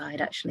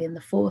purified actually in the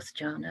 4th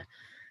jhana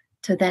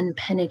to then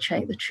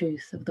penetrate the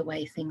truth of the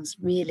way things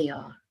really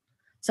are.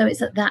 So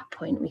it's at that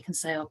point we can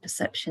say our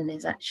perception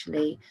is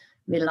actually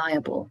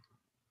reliable,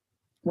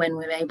 when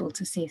we're able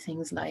to see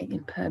things like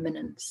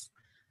impermanence,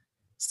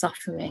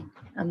 suffering,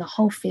 and the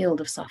whole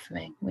field of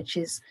suffering, which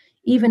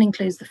even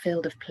includes the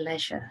field of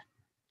pleasure,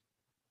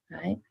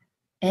 right?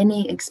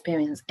 Any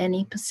experience,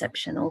 any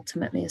perception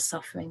ultimately is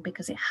suffering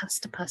because it has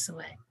to pass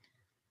away,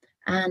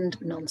 and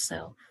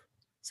non-self.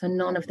 So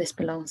none of this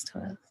belongs to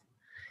us.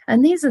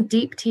 And these are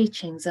deep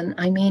teachings, and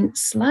I mean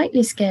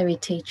slightly scary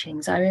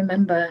teachings. I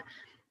remember,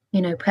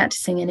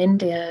 practicing in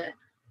India.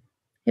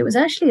 It was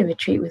actually a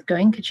retreat with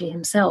Goenkaji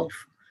himself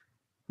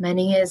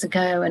many years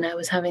ago, and I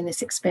was having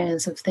this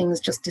experience of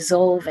things just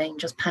dissolving,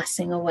 just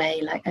passing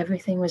away, like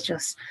everything was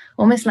just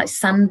almost like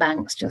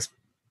sandbanks, just,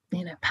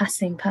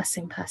 passing.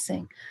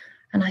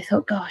 And I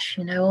thought, gosh,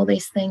 all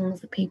these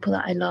things, the people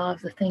that I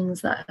love, the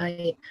things that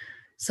I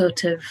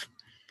sort of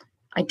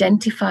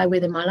identify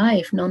with in my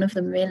life, none of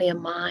them really are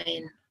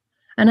mine.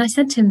 And I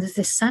said to him, there's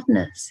this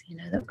sadness,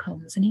 that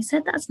comes. And he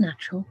said, that's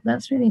natural.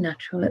 That's really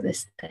natural at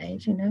this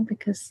stage,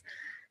 because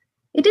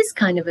it is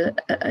kind of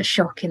a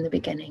shock in the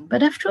beginning.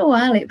 But after a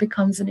while, it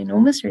becomes an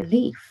enormous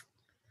relief.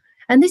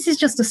 And this is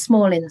just a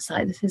small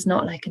insight. This is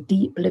not like a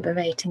deep,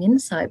 liberating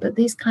insight, but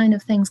these kind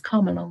of things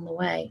come along the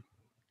way.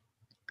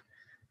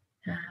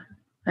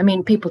 I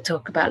mean, people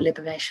talk about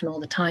liberation all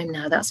the time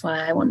now. That's why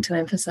I want to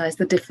emphasize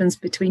the difference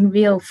between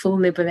real full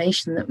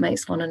liberation that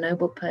makes one a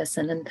noble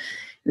person and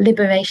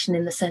liberation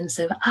in the sense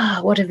of,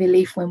 what a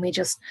relief when we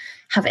just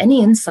have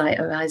any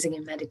insight arising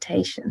in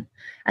meditation.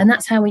 And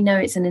that's how we know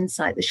it's an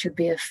insight. There should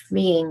be a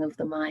freeing of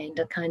the mind,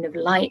 a kind of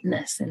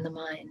lightness in the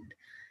mind,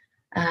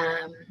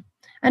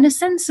 and a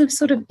sense of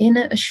sort of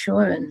inner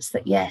assurance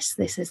that, yes,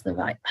 this is the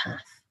right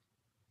path.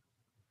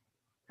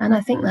 And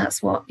I think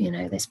that's what,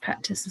 this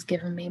practice has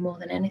given me more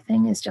than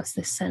anything, is just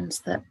this sense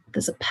that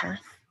there's a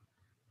path.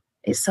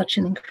 It's such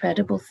an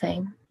incredible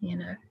thing,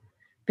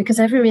 because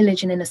every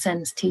religion, in a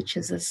sense,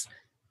 teaches us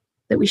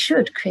that we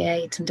should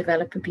create and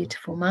develop a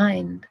beautiful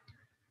mind.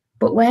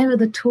 But where are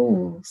the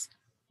tools?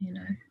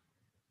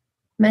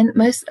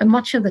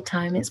 Much of the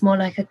time, it's more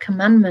like a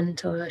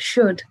commandment or a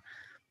should.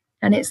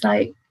 And it's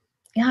like,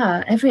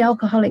 every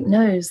alcoholic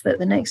knows that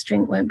the next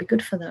drink won't be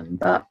good for them,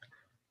 but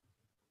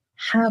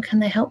how can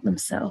they help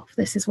themselves?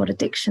 This is what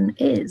addiction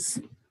is.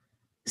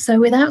 So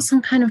without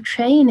some kind of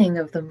training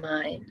of the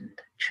mind,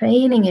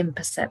 training in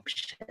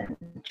perception,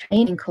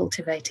 training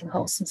cultivating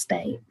wholesome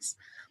states,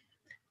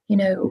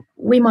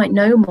 we might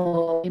know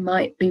more, we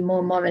might be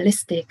more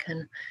moralistic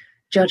and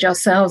judge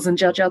ourselves and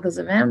judge others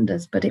around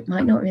us, but it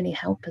might not really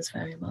help us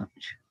very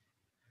much.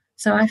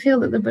 So I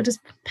feel that the Buddha's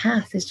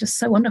path is just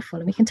so wonderful,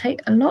 and we can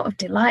take a lot of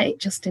delight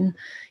just in,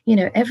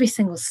 every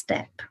single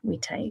step we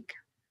take,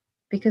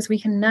 because we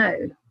can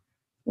know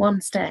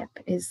one step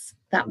is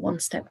that one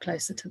step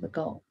closer to the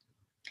goal.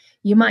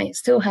 You might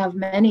still have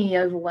many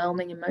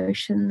overwhelming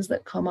emotions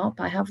that come up.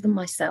 I have them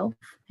myself,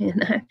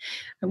 and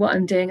what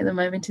I'm doing at the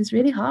moment is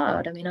really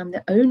hard. I mean, I'm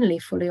the only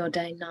fully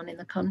ordained nun in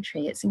the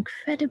country. It's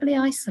incredibly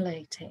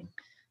isolating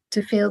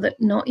to feel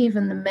that not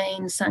even the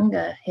main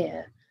Sangha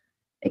here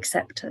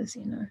accept us,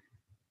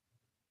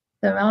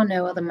 There are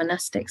no other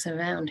monastics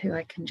around who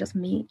I can just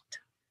meet.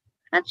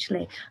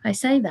 Actually, I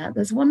say that.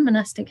 There's one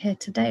monastic here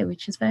today,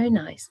 which is very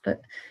nice,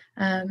 but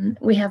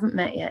we haven't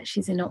met yet.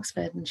 She's in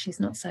Oxford and she's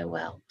not so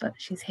well, but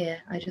she's here.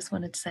 I just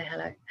wanted to say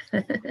hello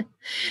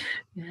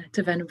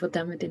to Venerable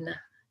Dhammadinna.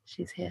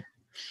 She's here.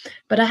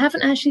 But I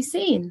haven't actually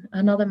seen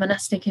another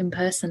monastic in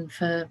person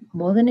for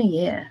more than a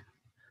year.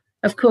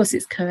 Of course,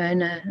 it's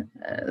Corona.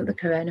 The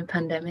Corona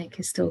pandemic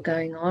is still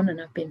going on, and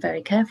I've been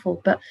very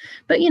careful. But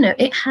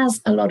it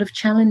has a lot of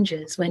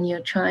challenges when you're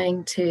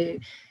trying to,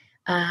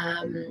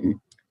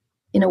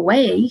 in a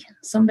way,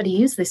 somebody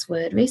used this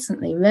word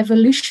recently,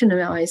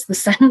 revolutionize the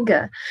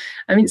Sangha.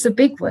 I mean, it's a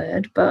big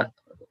word, but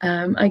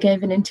I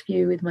gave an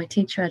interview with my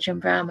teacher, Ajahn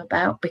Brahm,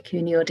 about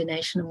bhikkhuni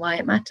ordination and why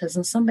it matters.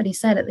 And somebody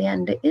said at the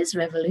end, it is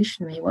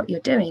revolutionary what you're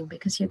doing,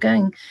 because you're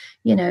going,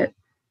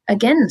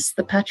 against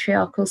the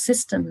patriarchal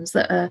systems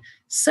that are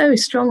so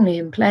strongly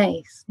in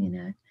place,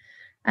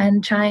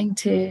 and trying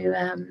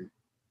to,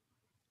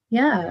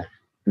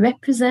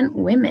 represent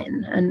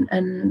women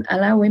and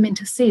allow women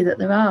to see that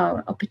there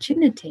are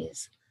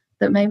opportunities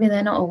that maybe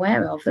they're not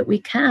aware of, that we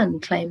can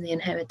claim the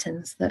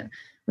inheritance that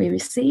we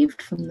received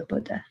from the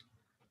Buddha.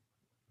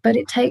 But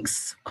it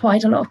takes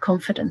quite a lot of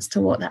confidence to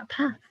walk that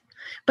path.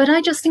 But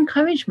I just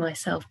encourage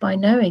myself by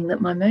knowing that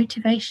my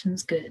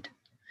motivation's good.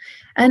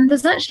 And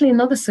there's actually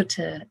another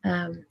sutta.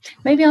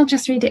 Maybe I'll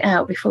just read it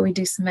out before we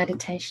do some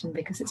meditation,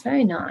 because it's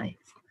very nice.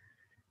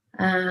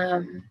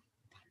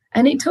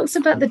 And it talks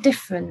about the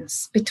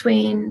difference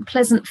between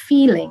pleasant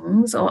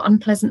feelings or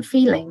unpleasant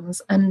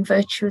feelings and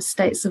virtuous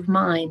states of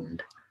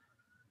mind,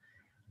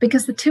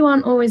 because the two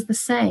aren't always the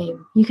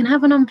same. You can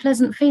have an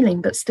unpleasant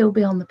feeling but still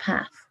be on the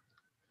path.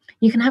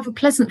 You can have a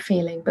pleasant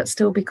feeling but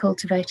still be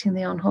cultivating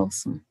the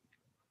unwholesome.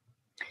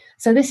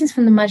 So this is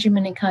from the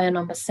Majjhima Nikaya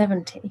number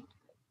 70.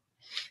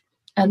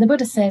 And the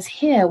Buddha says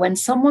here, when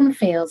someone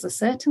feels a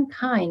certain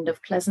kind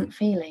of pleasant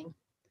feeling,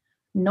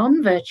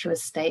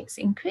 non-virtuous states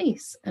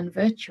increase and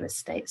virtuous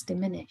states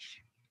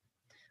diminish.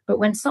 But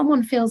when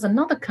someone feels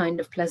another kind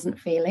of pleasant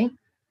feeling,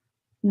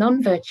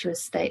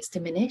 non-virtuous states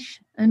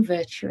diminish and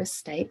virtuous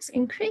states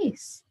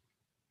increase.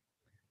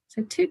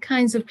 So two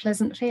kinds of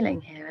pleasant feeling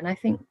here. And I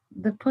think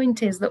the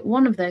point is that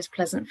one of those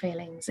pleasant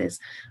feelings is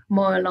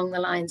more along the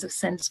lines of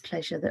sense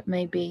pleasure that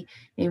maybe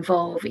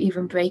involve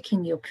even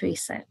breaking your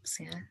precepts,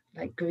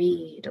 like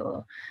greed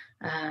or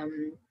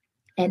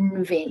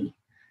envy.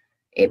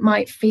 It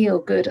might feel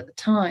good at the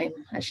time.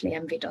 Actually,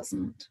 envy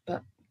doesn't,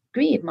 but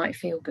greed might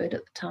feel good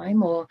at the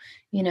time, or,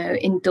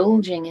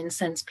 indulging in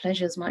sense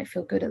pleasures might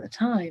feel good at the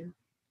time,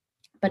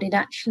 but it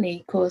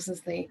actually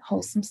causes the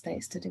wholesome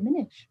states to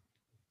diminish.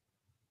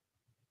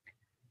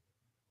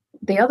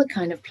 The other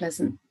kind of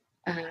pleasant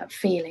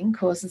feeling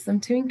causes them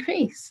to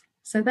increase.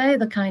 So they're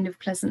the kind of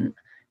pleasant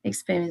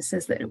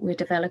experiences that we're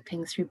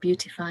developing through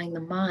beautifying the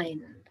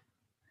mind.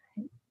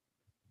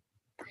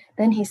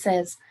 Then he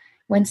says,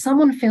 when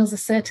someone feels a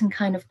certain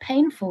kind of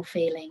painful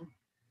feeling,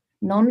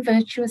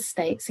 non-virtuous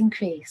states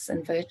increase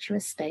and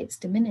virtuous states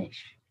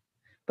diminish.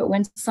 But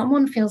when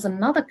someone feels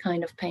another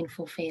kind of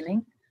painful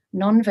feeling,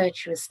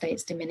 non-virtuous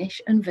states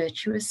diminish and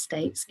virtuous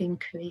states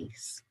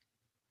increase.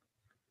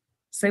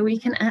 So we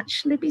can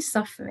actually be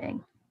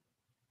suffering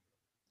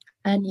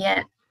and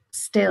yet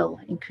still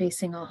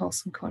increasing our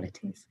wholesome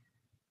qualities.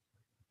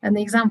 And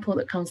the example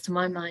that comes to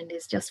my mind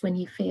is just when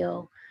you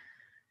feel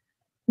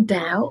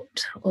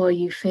doubt or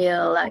you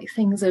feel like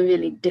things are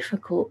really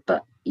difficult,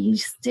 but you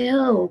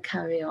still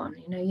carry on.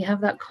 You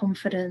have that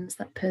confidence,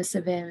 that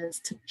perseverance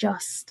to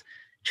just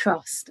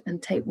trust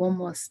and take one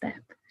more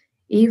step,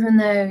 even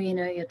though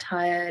you're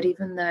tired,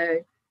 even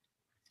though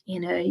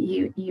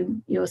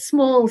your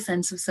small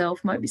sense of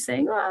self might be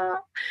saying, I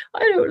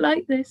don't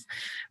like this,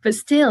 but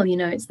still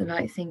it's the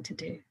right thing to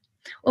do.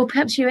 Or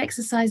perhaps you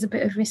exercise a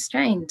bit of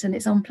restraint and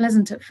it's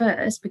unpleasant at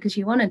first because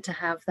you wanted to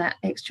have that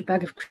extra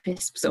bag of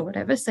crisps or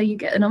whatever, so you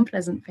get an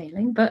unpleasant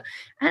feeling, but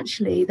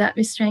actually that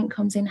restraint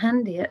comes in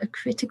handy at a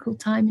critical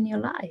time in your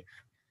life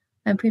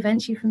and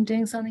prevents you from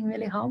doing something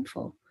really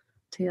harmful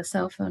to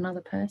yourself or another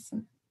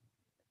person.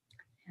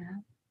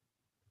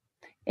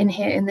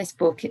 In this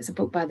book, it's a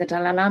book by the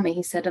Dalai Lama,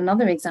 he said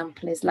another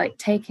example is like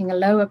taking a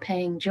lower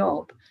paying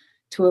job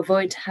to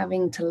avoid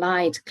having to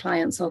lie to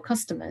clients or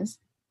customers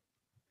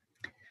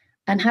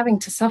and having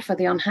to suffer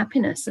the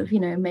unhappiness of,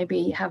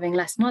 maybe having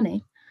less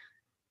money,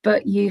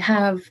 but you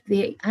have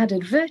the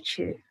added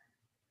virtue.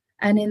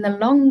 And in the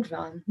long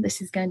run, this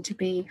is going to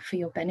be for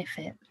your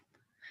benefit.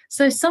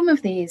 So some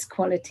of these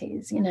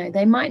qualities,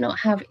 they might not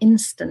have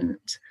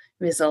instant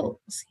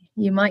results.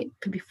 You might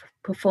be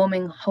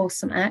performing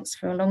wholesome acts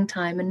for a long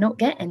time and not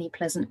get any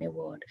pleasant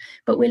reward.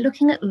 But we're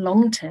looking at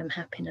long-term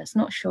happiness,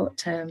 not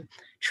short-term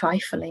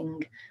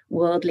trifling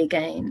worldly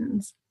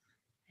gains.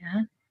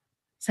 Yeah.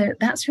 So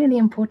that's really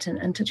important.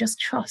 And to just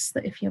trust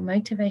that if your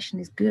motivation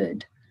is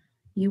good,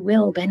 you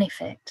will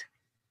benefit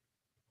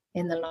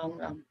in the long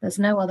run. There's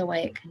no other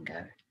way it can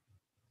go.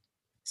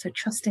 So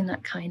trust in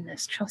that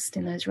kindness, trust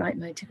in those right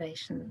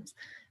motivations,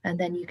 and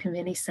then you can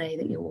really say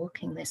that you're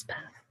walking this path.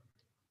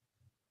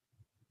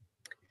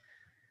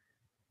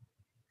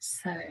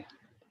 So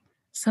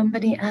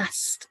somebody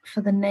asked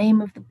for the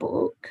name of the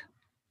book.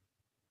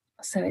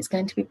 So it's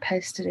going to be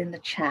posted in the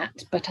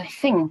chat, but I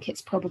think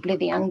it's probably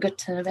the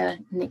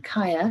Anguttara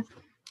Nikaya,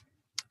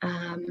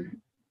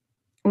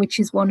 which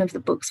is one of the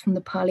books from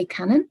the Pali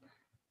Canon.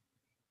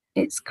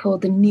 It's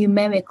called the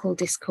Numerical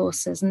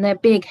Discourses, and they're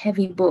big,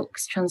 heavy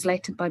books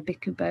translated by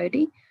Bhikkhu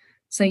Bodhi.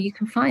 So you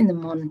can find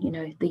them on,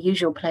 the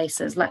usual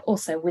places, like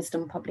also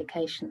wisdom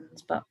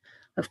publications, but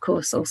of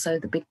course also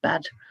the big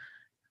bad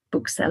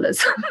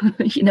booksellers.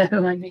 You know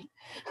who I mean.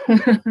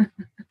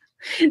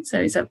 So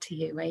it's up to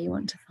you where you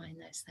want to find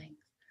those things.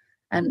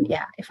 And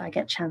yeah, if I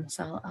get a chance,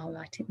 I'll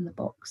write it in the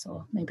box,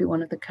 or maybe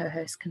one of the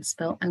co-hosts can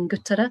spell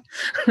Anguttara.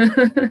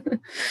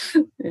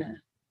 Yeah.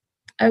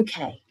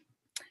 Okay.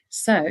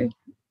 So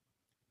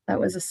that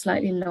was a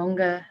slightly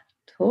longer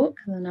talk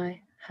than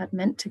I had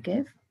meant to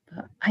give,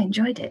 but I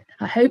enjoyed it.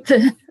 I hope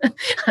that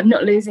I'm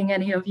not losing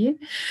any of you.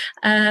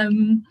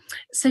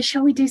 So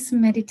shall we do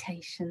some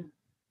meditation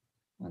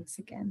once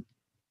again?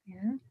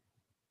 Yeah.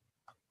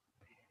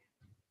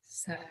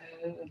 So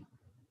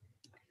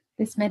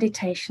this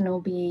meditation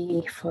will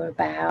be for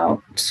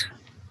about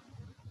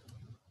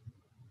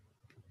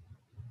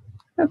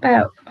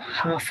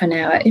half an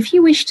hour. If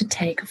you wish to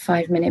take a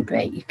 5-minute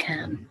break, you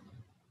can.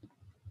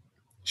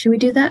 Should we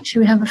do that? Should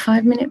we have a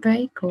 5-minute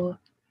break, or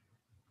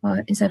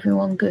is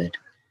everyone good?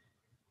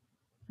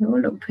 We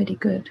all look pretty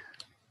good.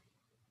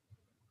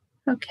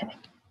 Okay.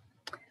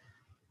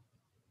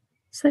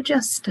 So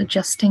just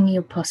adjusting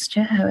your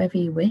posture however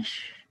you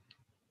wish.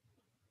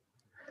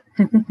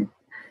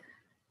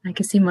 I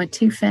can see my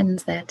two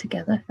friends there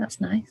together.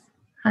 That's nice.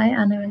 Hi,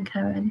 Anna and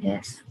Karen.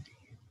 Yes.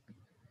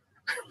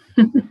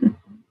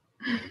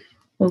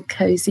 All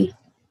cozy.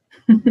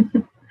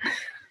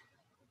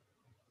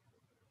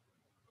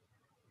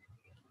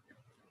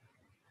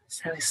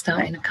 So we'll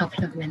start in a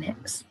couple of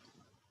minutes.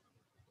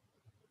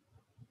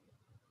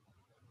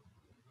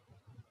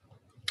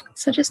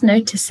 So just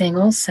noticing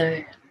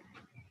also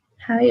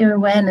how your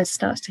awareness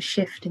starts to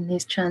shift in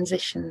these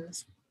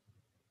transitions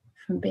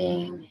from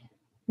being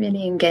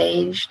really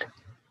engaged,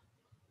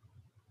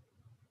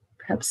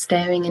 perhaps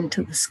staring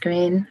into the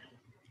screen.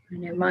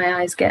 My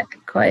eyes get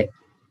quite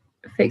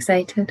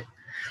fixated,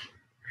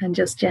 and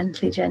just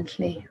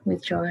gently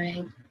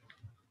withdrawing,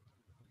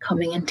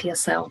 coming into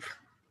yourself,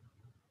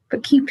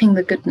 but keeping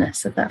the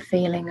goodness of that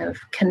feeling of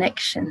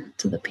connection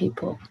to the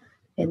people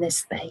in this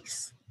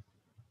space.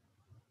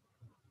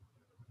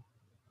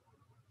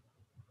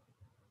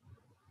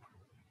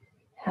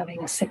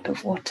 Having a sip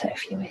of water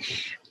if you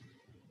wish.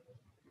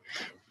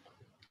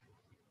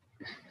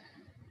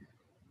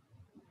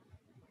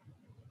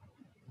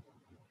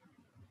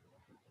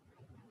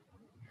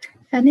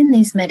 And in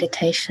these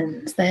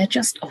meditations, they're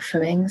just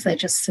offerings, they're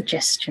just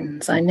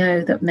suggestions. I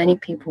know that many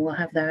people will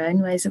have their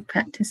own ways of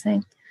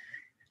practicing.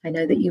 I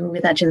know that you were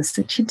with Ajahn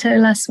Suchito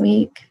last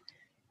week,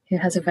 who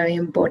has a very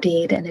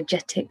embodied,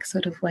 energetic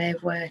sort of way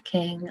of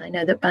working. I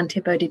know that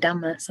Bhante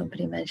Bodhidhamma,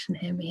 somebody mentioned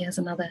him, he has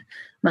another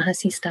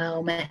Mahasi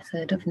style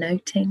method of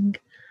noting.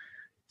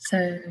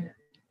 So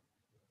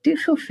do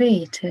feel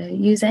free to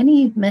use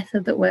any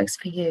method that works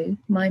for you.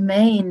 My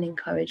main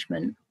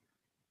encouragement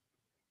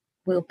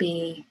will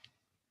be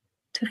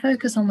to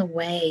focus on the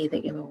way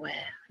that you're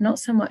aware, not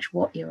so much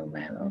what you're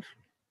aware of.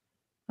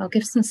 I'll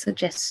give some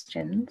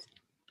suggestions,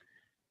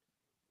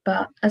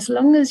 but as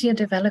long as you're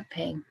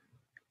developing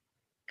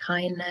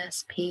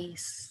kindness,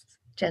 peace,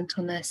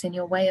 gentleness in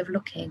your way of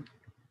looking,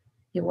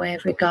 your way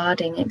of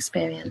regarding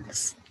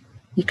experience,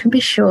 you can be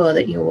sure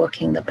that you're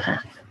walking the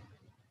path.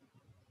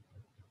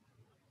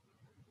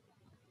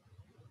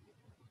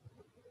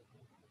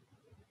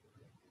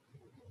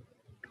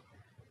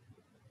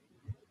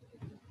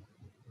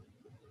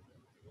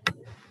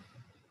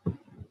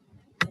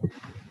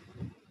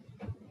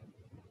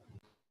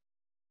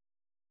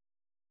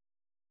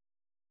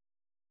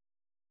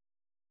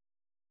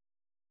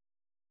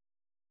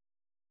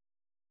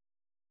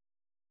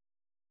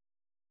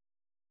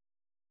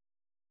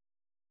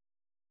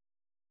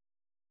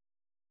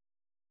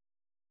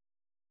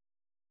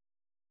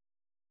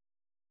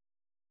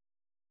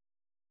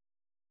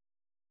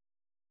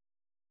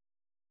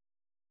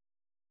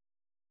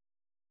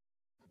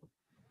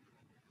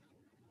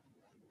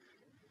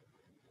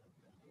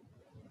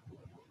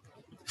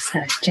 So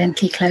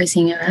gently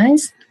closing your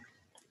eyes,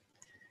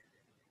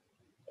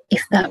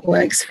 if that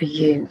works for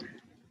you.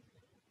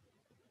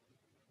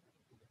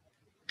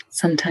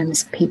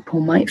 Sometimes people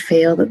might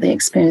feel that the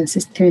experience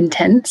is too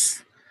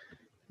intense,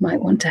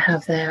 might want to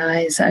have their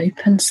eyes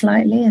open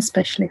slightly,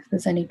 especially if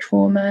there's any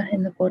trauma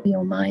in the body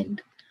or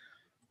mind.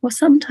 Or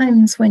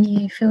sometimes when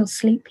you feel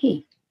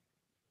sleepy,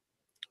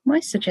 my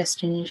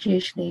suggestion is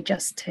usually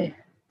just to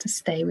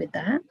stay with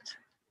that,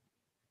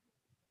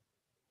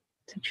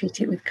 to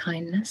treat it with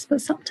kindness, but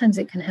sometimes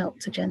it can help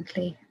to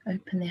gently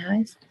open the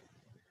eyes.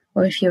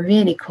 Or if you're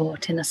really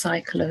caught in a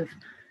cycle of,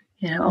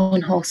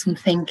 unwholesome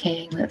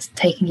thinking that's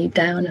taking you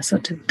down a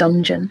sort of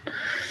dungeon,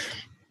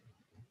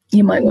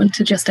 you might want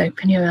to just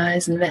open your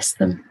eyes and rest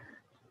them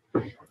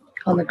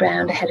on the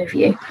ground ahead of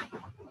you.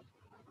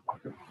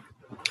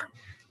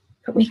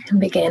 But we can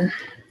begin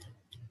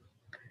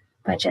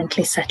by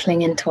gently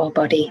settling into our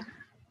body.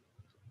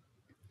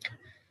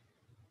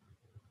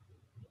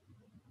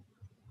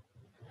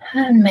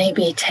 And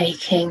maybe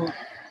taking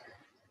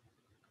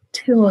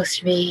 2 or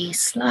 3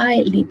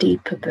 slightly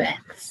deeper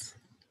breaths.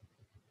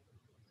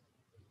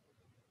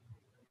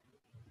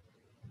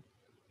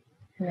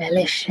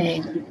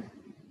 Relishing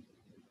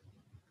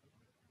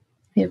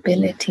the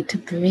ability to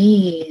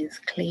breathe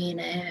clean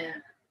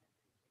air,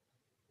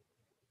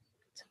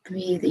 to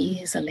breathe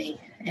easily,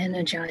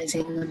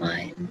 energizing the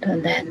mind,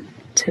 and then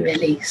to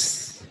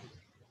release.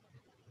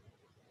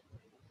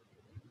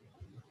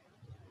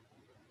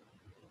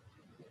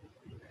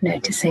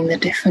 Noticing the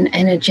different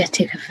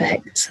energetic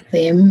effects of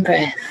the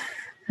in-breath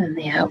and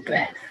the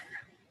out-breath.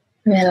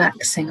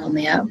 Relaxing on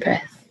the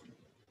out-breath.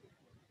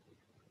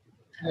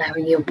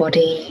 Allowing your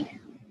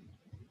body,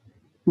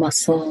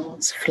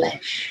 muscles,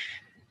 flesh,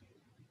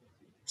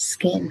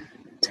 skin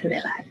to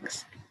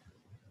relax.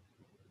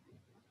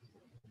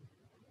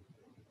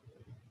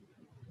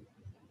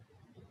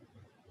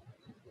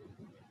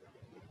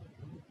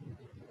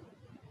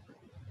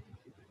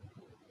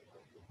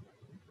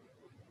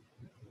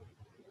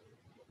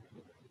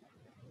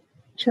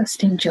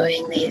 Just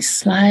enjoying these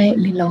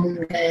slightly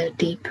longer,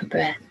 deeper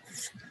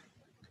breaths.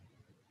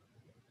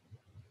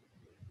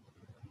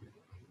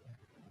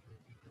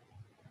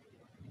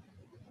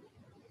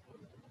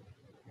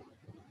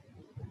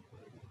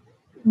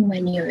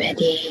 When you're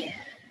ready,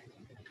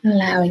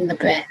 allowing the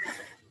breath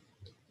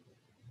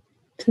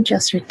to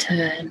just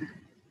return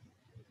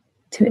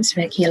to its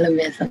regular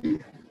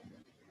rhythm.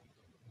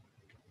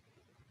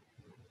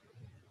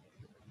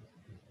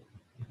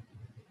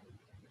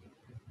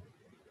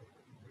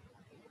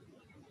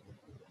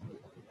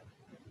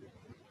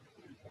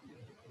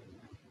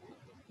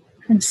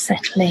 And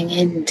settling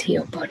into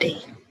your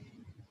body.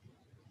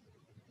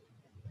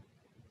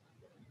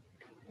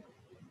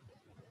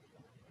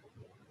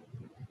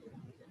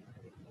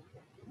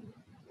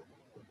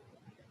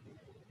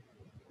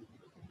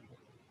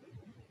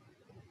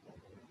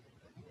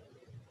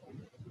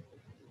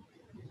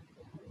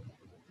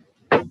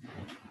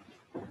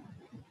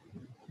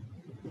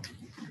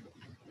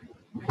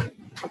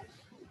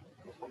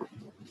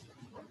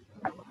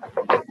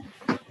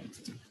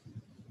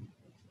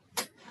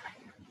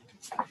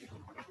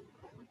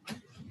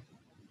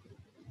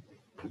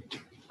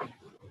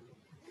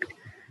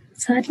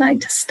 So I'd like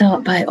to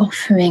start by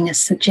offering a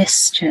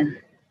suggestion,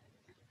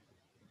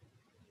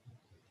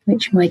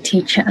 which my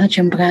teacher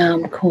Ajahn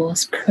Brahm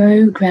calls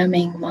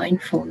programming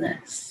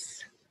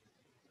mindfulness.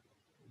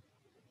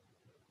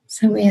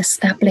 So we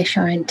establish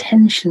our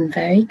intention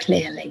very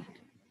clearly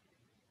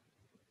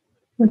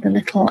with a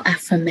little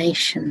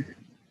affirmation.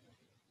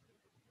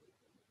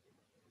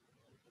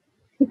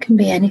 It can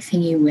be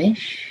anything you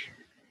wish,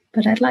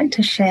 but I'd like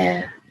to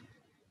share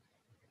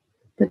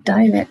the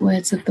direct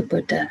words of the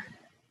Buddha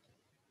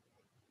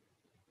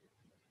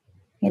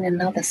in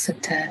another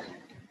sutta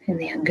in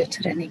the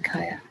Anguttara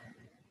Nikaya.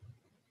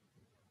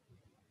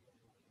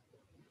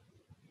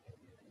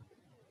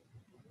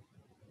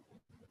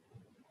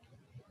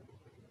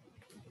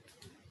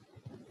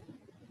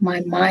 My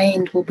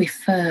mind will be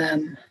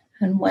firm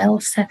and well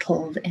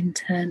settled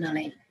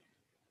internally.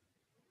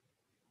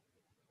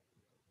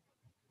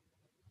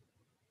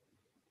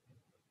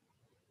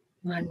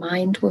 My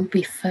mind will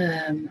be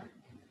firm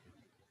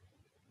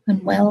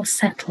and well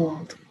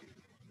settled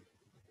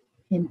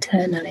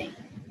internally.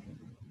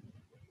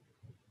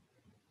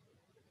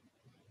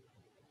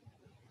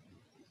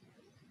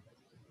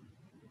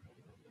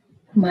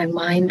 My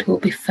mind will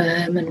be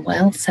firm and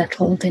well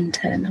settled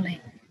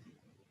internally.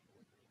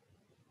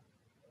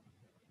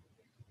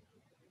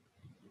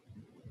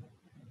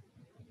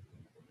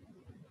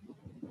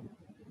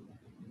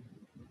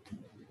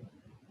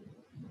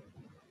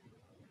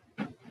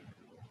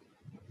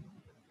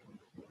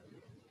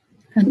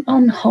 And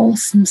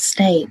unwholesome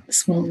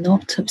states will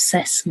not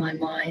obsess my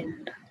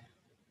mind.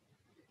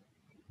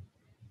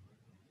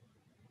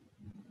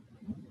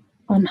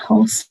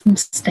 Unwholesome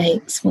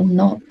states will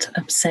not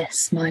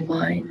obsess my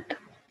mind.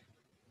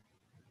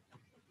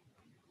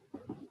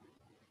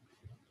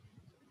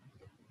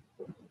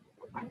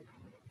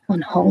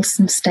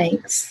 Unwholesome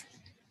states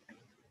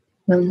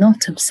will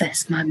not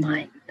obsess my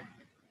mind.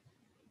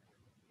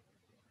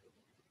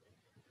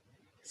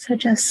 So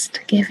just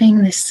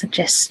giving this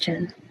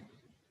suggestion,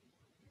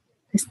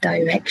 this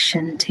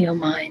direction to your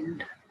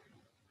mind,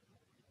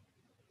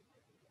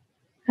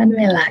 and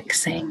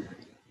relaxing.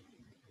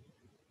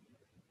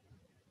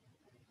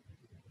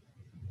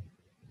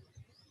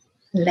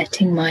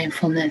 Letting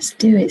mindfulness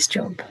do its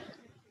job.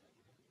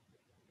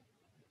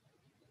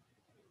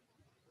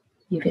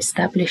 You've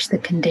established the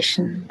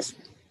conditions.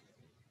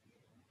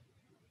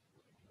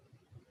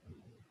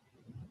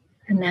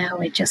 And now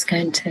we're just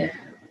going to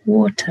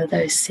water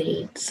those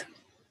seeds.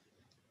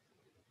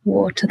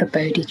 Water the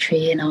Bodhi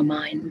tree in our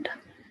mind.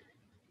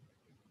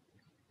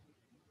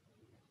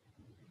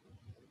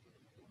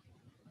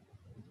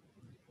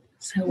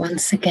 So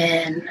once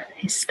again,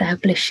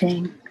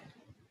 establishing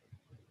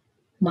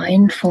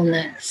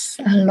mindfulness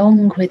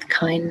along with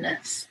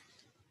kindness.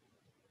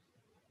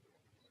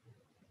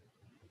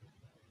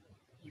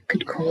 You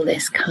could call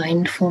this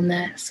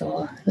kindfulness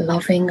or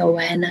loving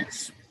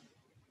awareness.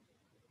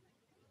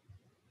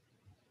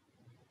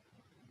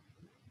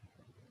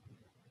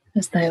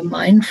 As though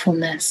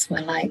mindfulness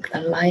were like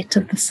the light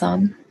of the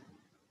sun,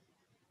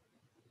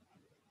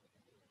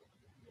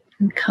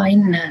 and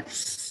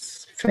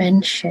kindness,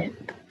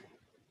 friendship,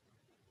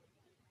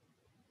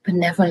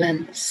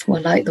 benevolence were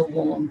like the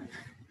warmth.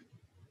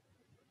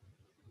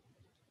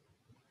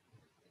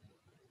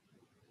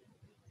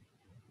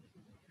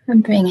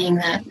 And bringing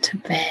that to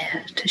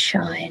bear, to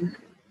shine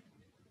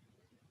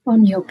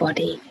on your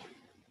body,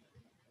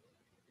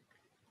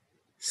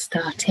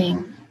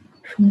 starting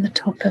from the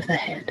top of the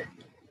head.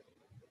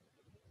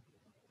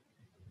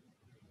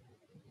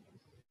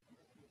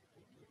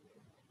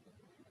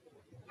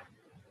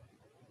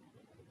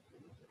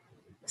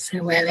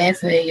 So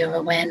wherever your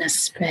awareness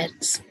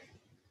spreads,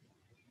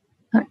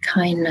 that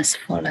kindness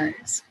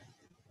follows.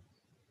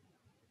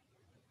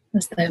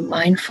 As though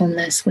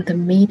mindfulness were the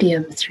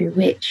medium through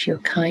which your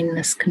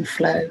kindness can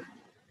flow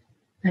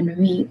and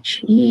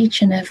reach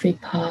each and every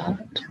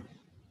part,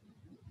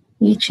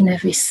 each and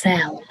every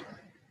cell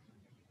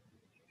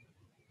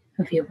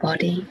of your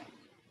body,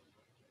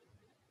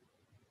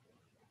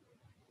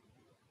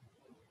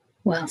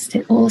 whilst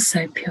it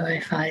also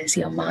purifies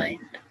your mind.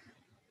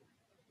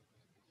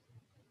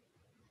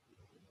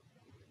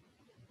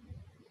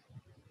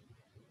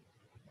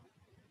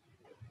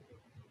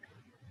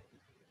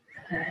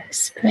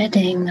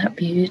 Spreading that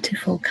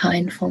beautiful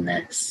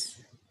kindfulness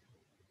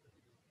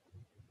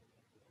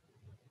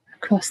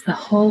across the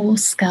whole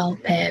scalp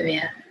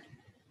area,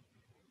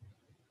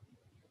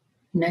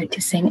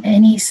 noticing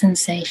any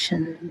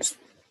sensations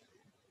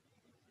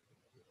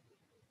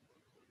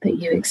that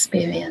you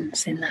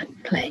experience in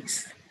that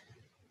place.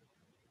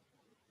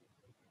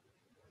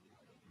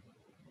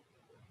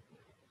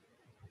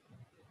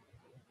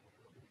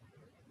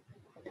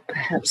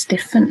 Perhaps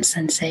different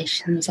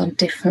sensations on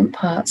different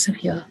parts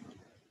of your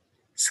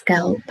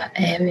scalp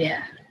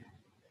area.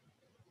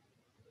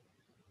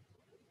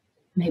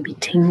 Maybe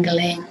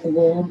tingling,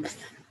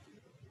 warmth,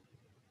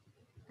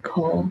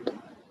 cold,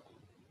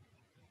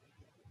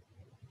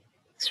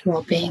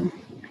 throbbing,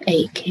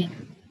 aching.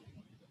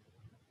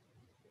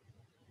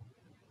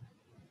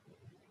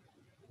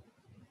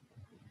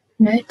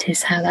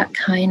 Notice how that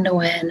kind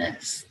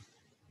awareness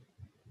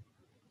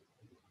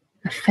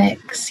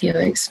affects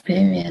your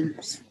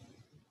experience,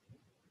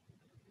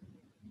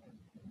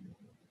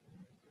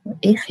 or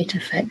if it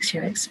affects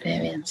your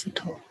experience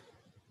at all.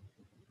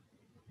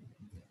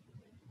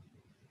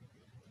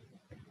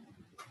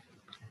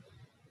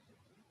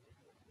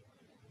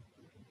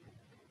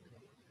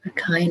 A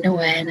kind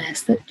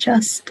awareness that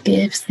just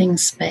gives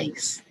things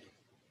space,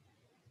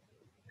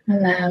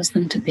 allows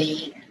them to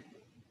be,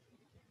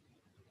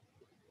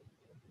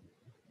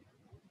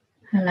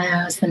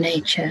 allows the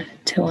nature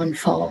to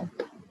unfold.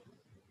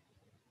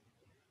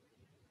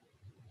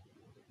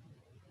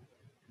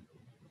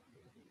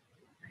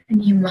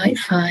 And you might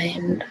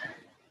find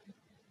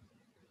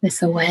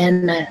this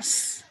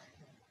awareness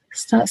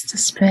starts to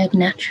spread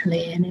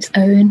naturally in its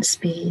own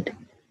speed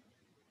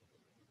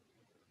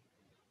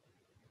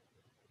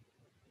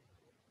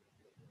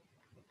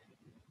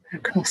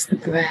across the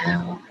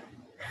brow,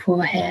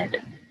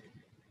 forehead,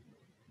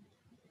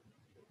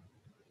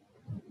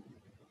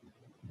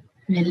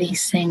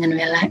 releasing and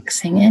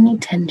relaxing any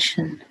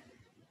tension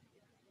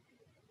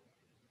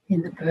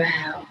in the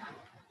brow,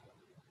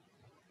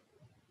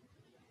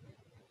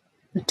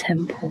 the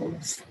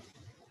temples,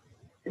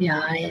 the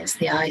eyes,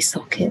 the eye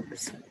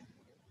sockets,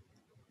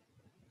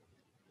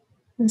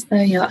 as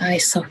though your eye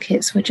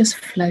sockets were just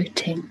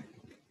floating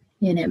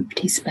in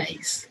empty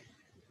space.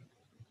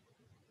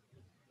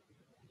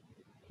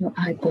 Your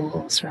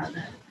eyeballs,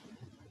 rather.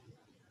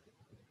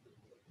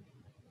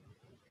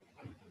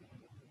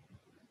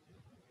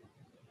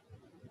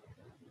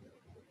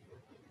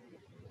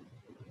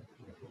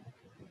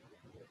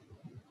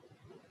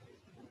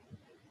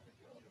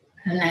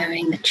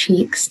 Allowing the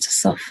cheeks to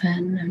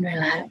soften and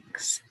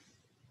relax.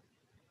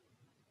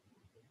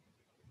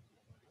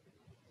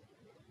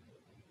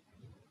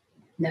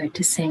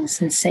 Noticing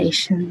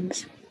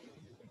sensations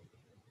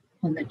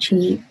on the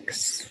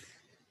cheeks,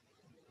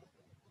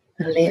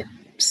 the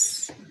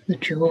lips, the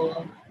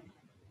jaw.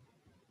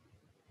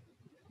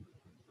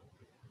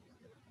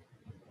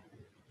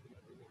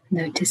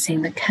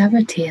 Noticing the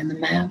cavity in the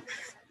mouth,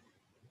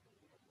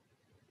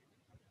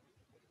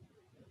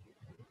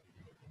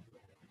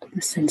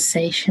 the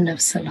sensation of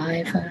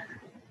saliva,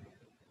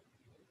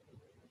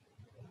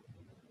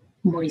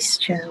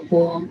 moisture,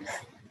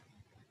 warmth.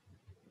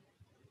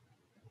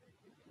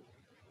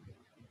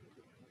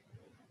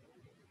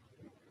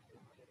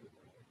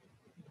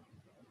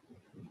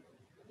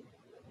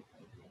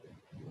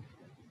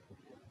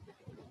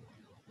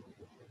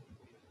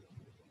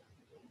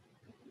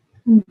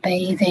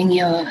 Bathing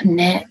your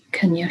neck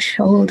and your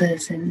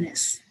shoulders in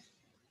this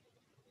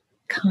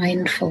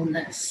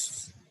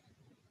kindfulness.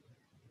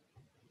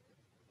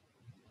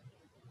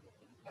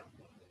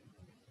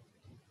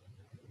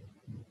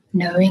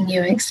 Knowing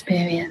your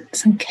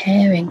experience and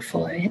caring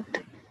for it,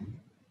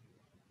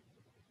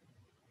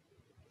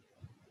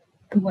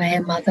 the way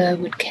a mother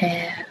would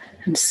care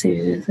and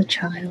soothe a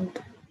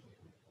child.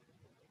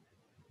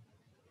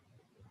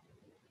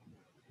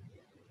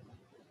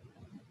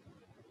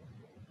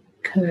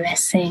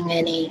 Caressing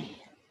any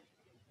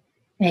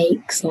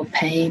aches or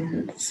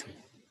pains,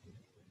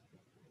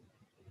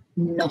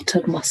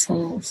 knotted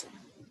muscles,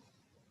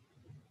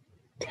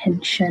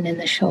 tension in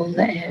the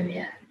shoulder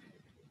area.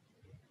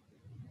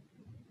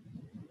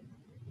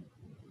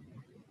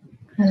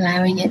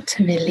 Allowing it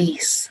to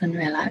release and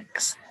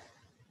relax.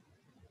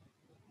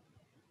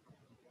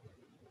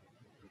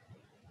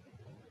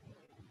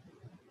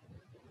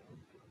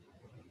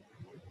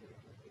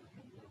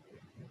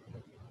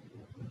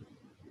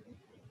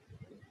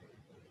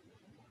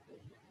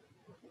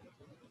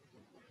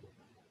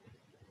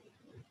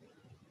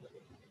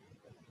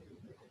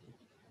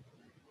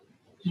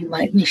 You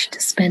might wish to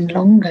spend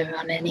longer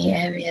on any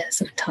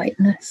areas of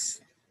tightness,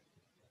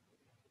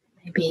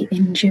 maybe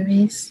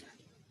injuries.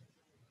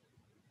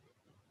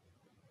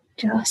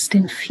 Just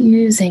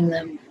infusing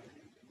them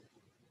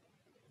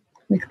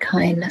with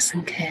kindness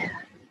and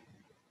care,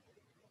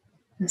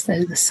 as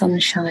though the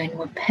sunshine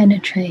were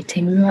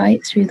penetrating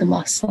right through the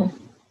muscle,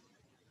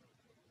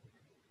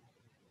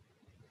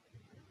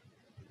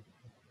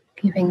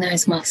 giving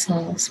those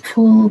muscles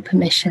full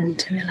permission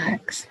to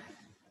relax,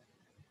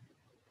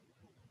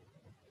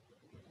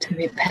 to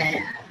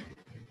repair.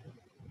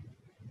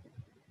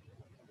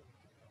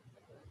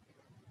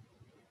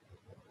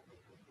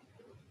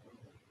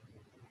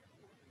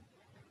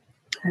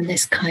 And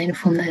this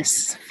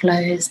kindfulness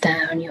flows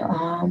down your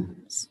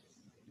arms,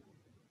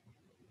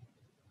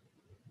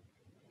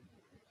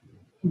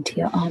 into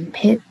your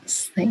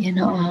armpits, the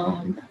inner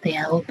arm, the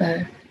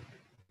elbow,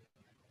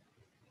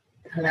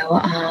 the lower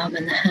arm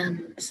and the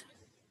hands.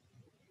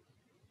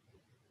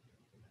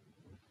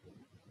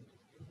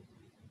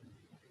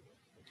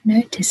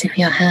 Notice if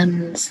your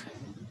hands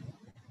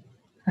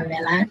are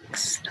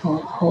relaxed or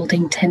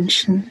holding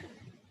tension.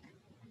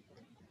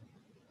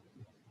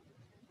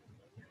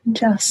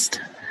 Just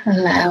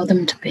allow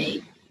them to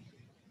be.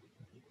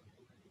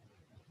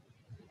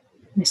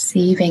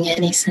 Receiving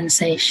any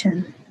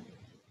sensation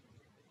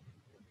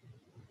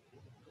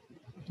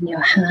in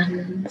your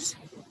hands,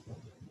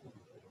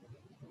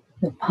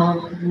 your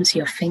palms,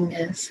 your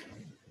fingers,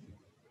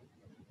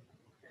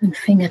 and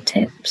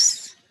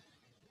fingertips.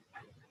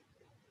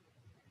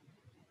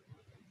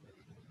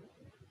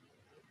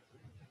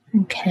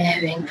 And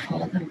caring for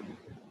them.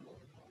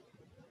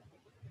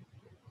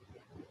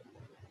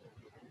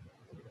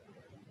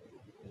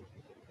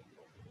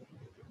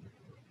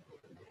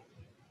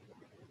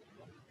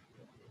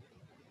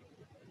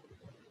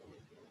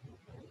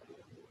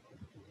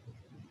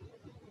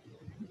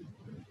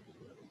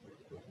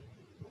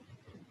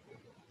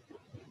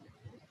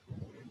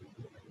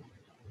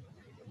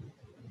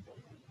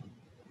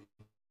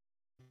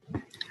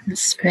 And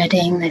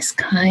spreading this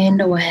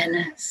kind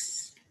awareness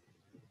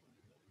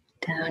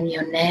down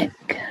your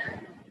neck,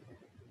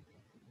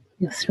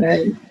 your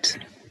throat,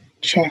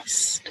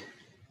 chest,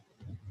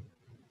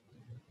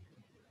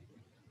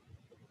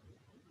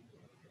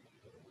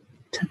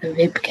 to the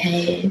rib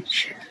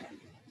cage,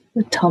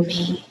 the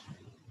tummy,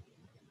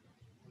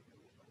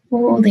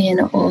 all the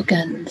inner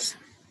organs,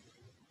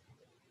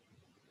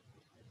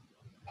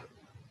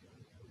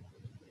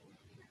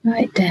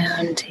 right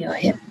down to your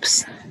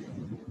hips.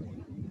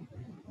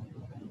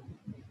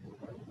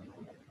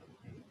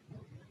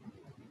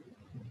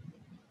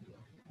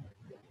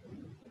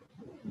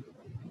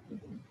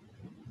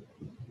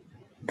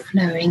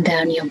 Flowing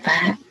down your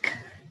back,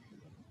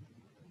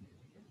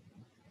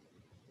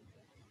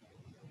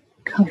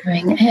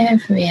 covering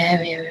every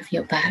area of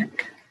your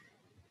back,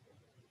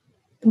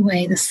 the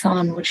way the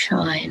sun would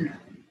shine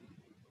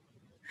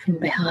from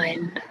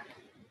behind,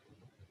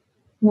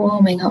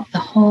 warming up the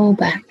whole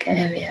back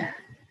area,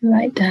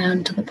 right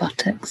down to the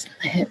buttocks and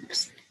the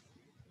hips.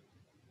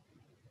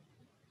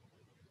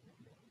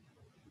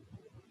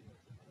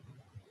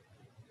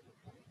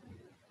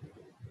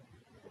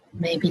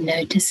 Maybe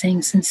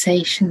noticing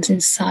sensations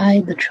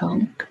inside the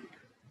trunk.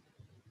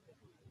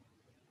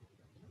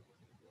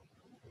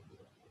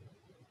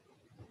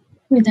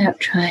 Without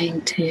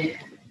trying to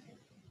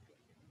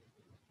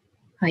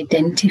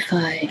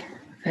identify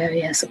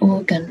various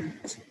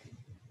organs,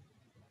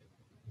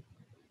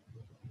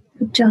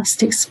 but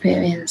just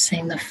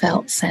experiencing the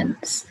felt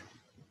sense.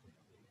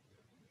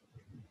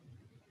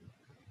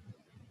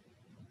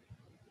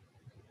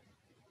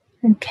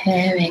 And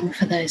caring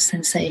for those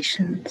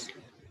sensations.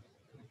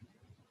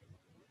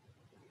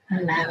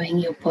 Allowing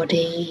your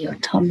body, your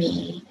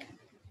tummy,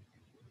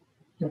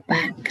 your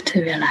back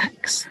to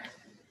relax.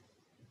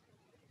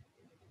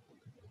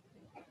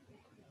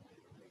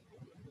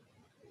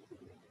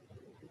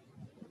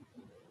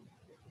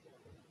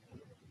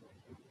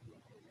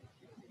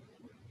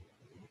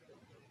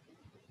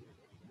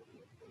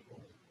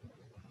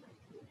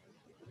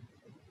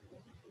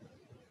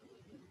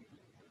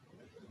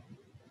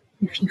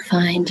 If you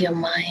find your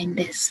mind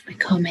is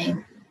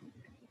becoming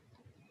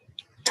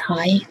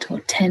tight or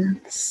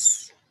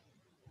tense,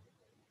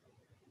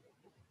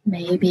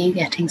 maybe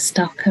getting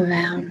stuck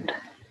around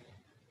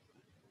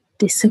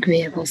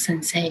disagreeable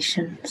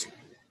sensations,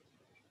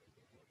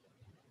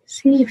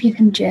 see if you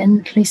can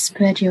gently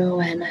spread your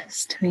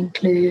awareness to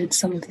include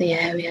some of the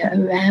area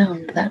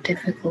around that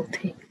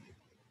difficulty,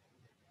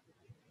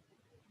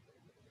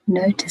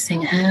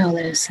 noticing how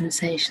those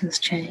sensations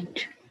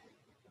change.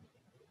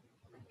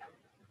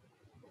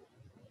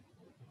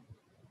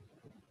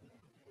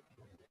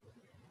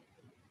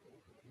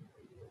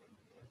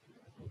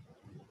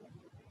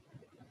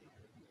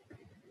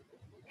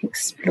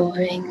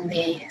 Exploring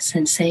the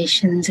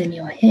sensations in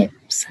your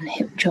hips and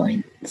hip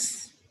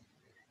joints,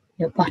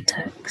 your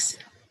buttocks,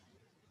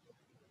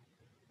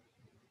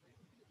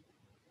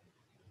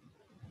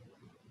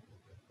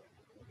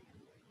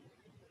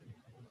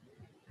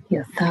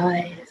 your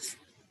thighs,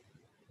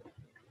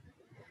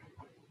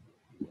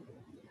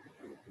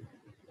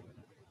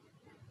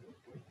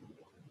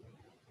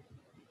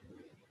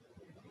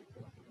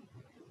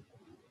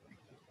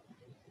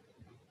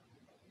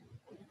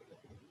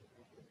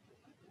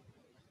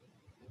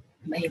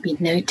 maybe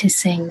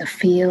noticing the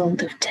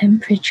field of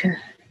temperature,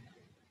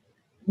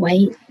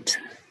 weight,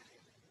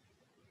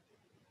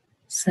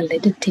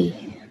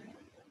 solidity,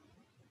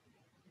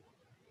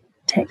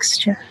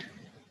 texture,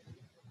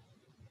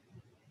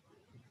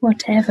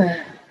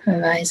 whatever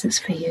arises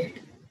for you.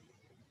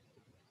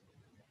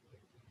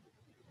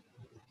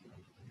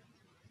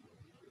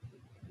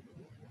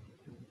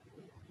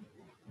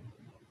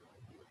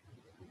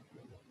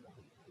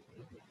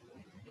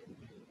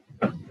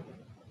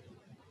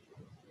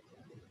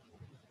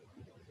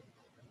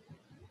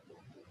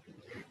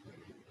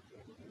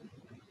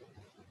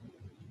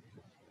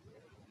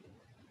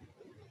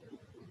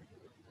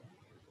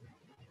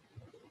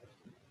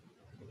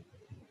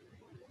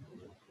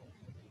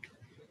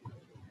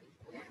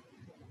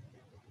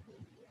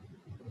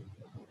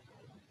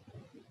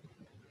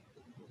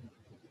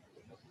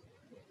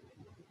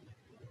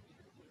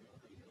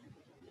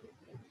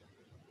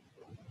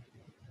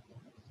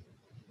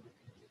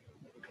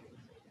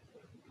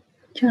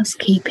 Just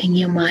keeping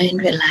your mind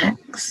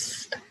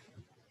relaxed,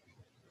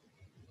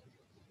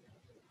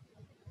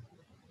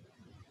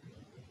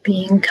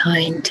 being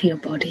kind to your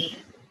body.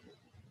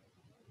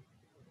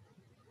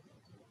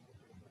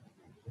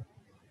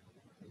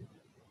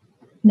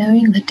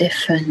 Knowing the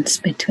difference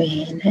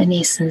between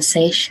any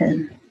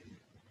sensation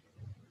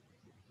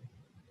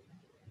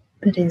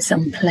that is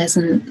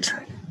unpleasant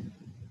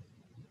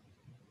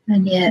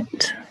and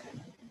yet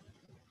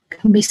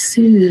can be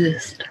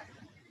soothed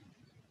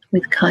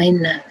with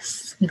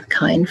kindness, with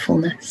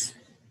kindfulness,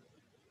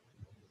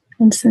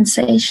 and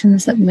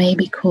sensations that may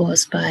be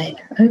caused by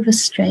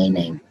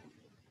overstraining.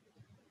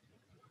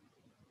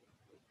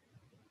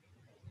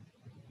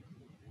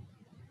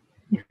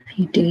 If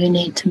you do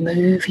need to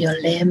move your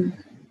limb,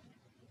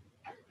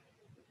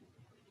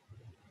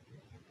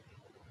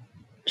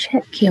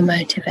 check your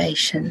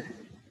motivation.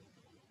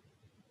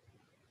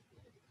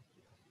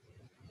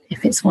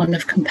 If it's one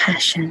of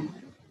compassion,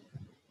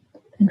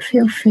 then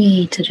feel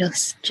free to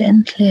just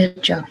gently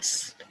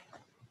adjust,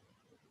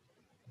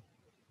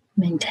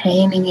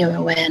 maintaining your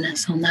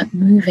awareness on that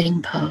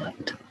moving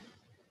part.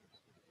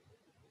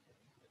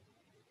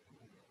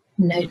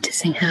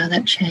 noticing how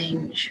that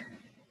change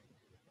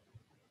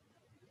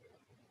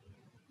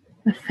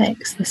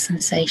affects the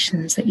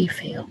sensations that you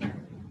feel.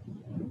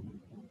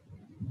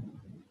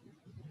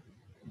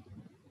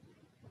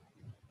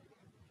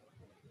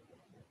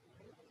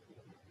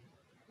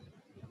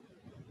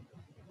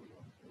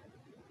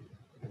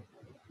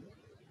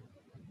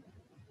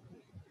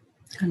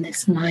 And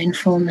this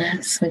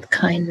mindfulness with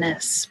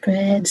kindness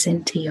spreads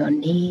into your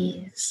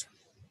knees,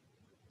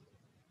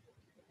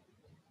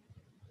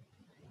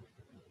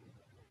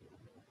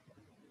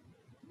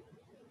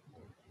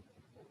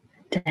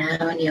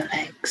 down your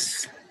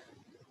legs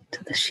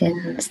to the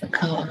shins, the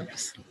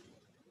calves,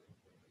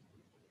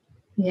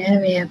 the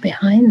area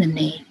behind the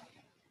knee,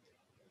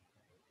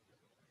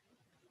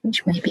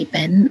 which may be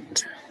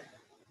bent,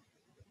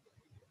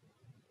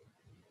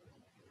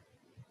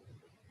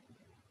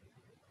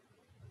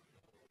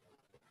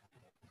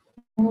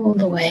 all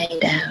the way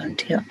down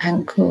to your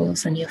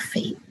ankles and your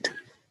feet.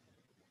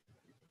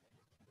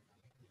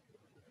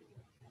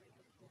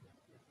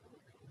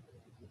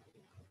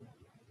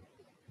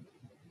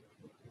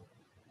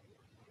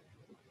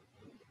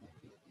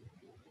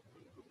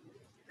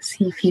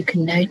 See if you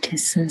can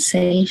notice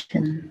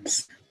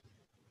sensations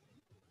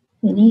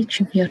in each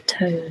of your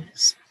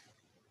toes.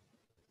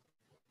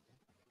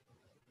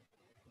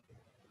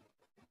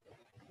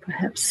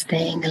 Perhaps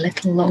staying a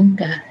little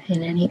longer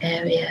in any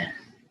area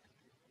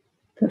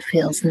that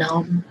feels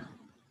numb,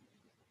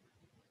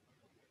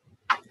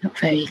 not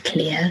very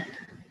clear,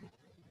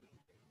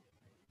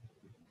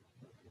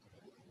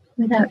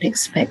 without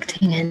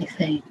expecting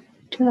anything,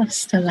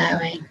 just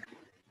allowing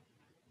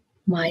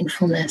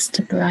mindfulness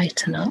to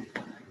brighten up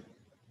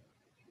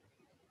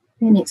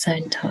in its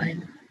own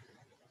time.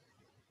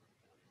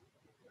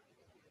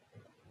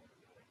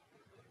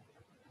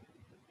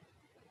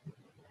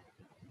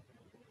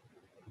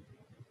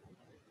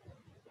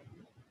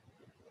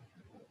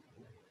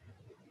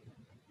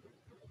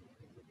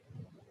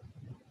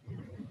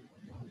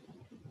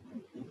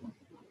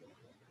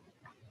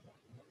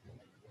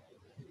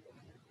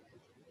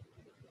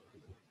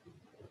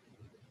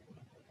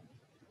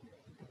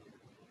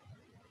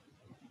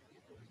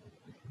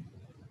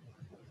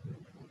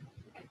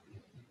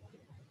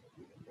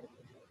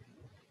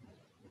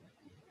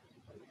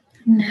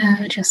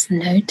 Now just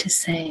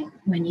noticing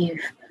when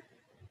you've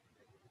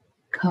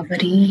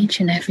covered each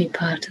and every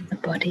part of the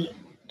body,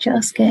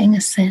 just getting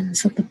a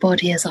sense of the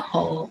body as a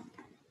whole.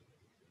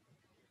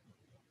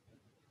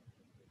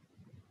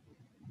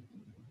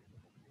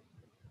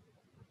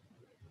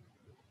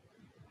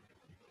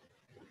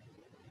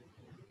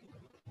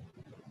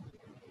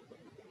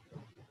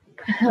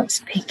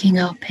 Perhaps picking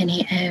up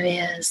any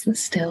areas that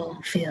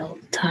still feel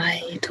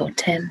tight or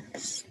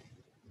tense.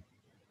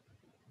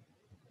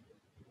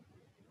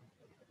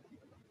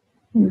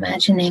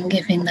 Imagining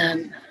giving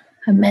them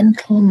a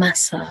mental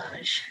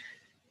massage,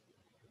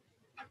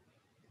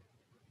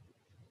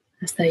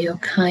 as though your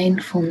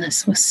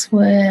kindfulness was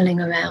swirling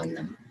around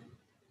them,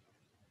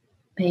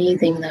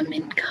 bathing them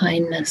in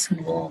kindness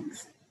and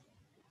warmth.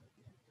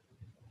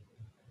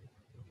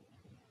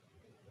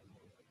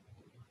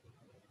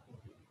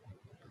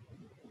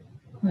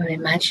 Or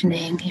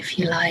imagining, if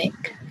you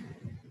like,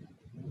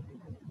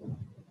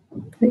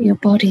 that your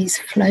body's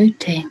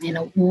floating in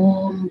a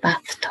warm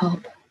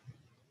bathtub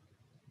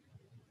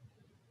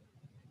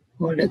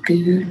or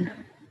lagoon,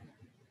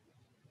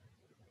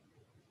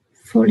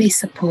 fully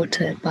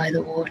supported by the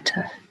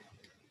water.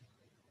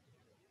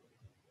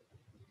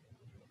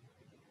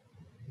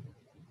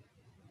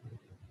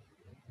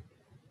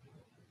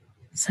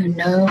 So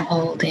no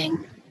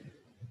holding,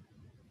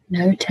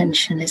 no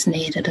tension is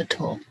needed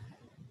at all.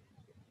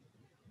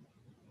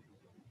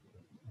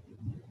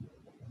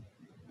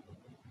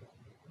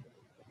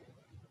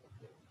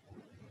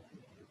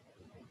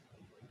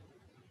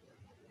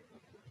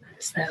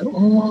 As though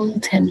all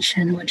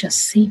tension were just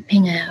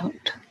seeping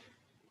out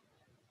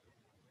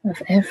of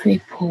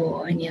every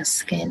pore in your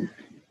skin.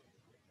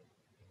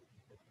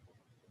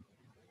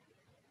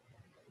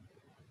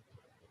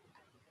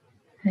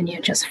 And you're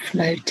just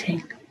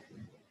floating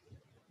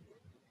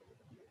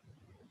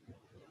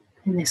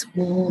in this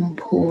warm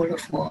pool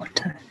of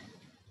water,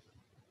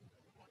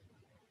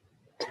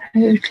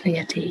 totally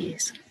at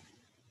ease.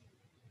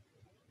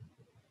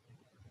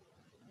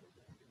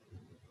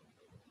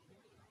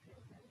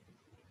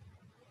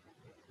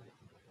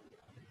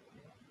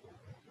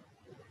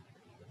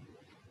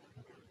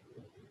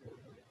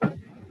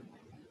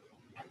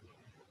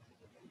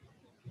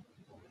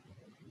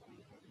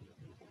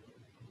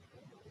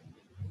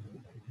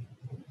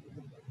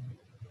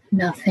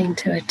 Nothing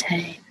to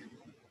attain,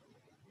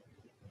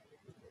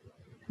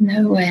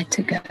 nowhere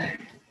to go,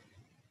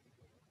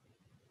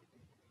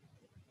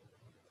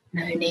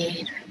 no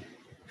need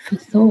for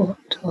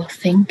thought or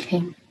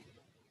thinking.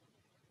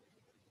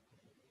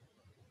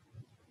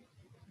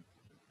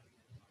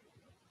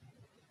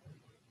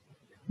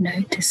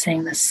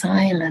 Noticing the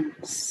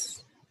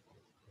silence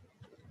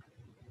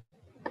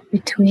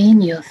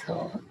between your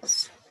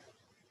thoughts,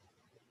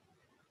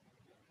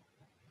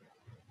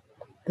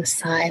 the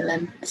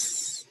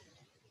silence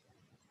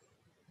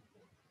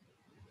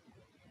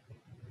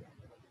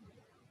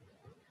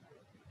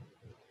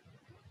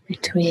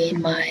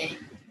between my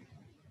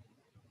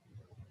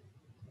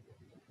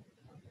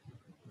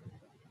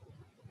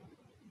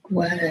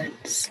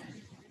words.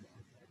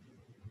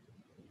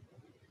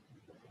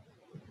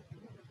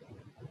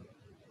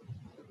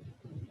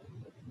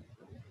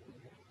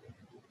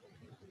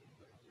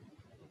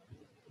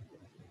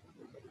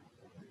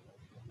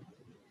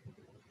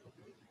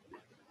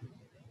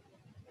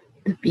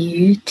 The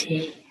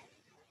beauty,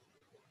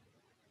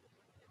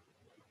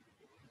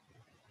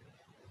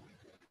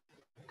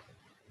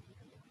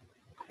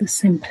 the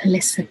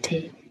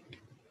simplicity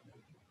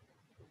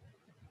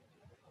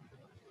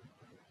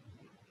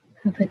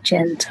of a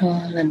gentle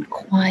and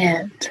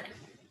quiet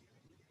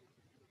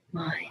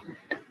mind.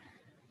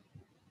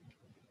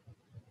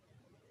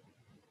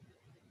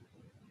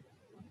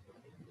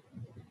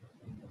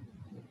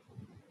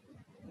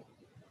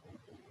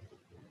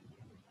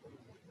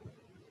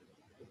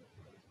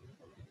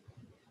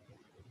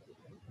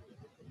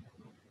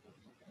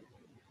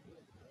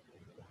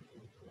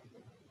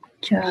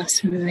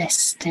 Just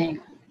resting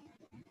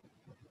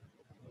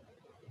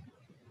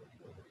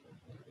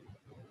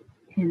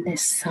in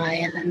this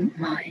silent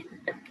mind.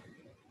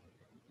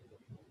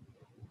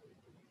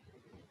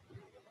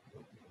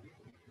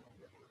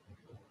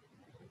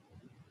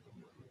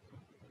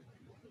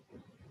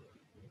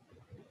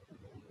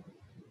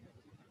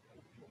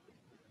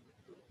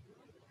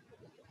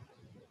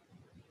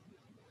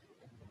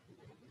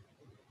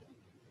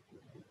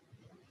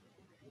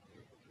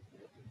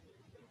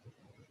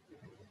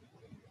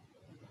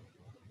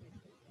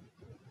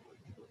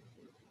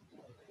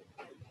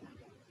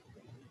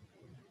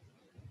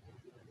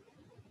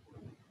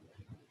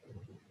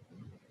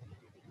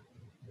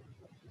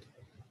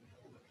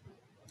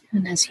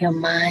 And as your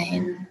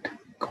mind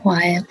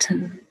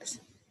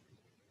quietens,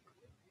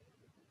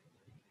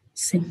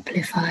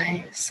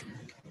 simplifies,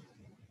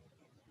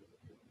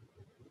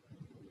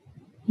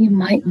 you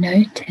might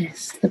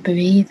notice the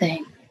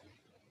breathing.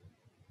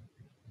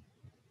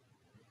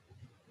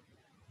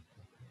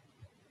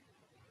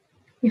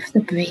 If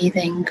the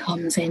breathing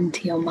comes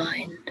into your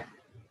mind,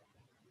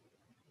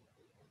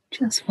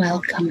 just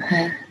welcome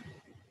her.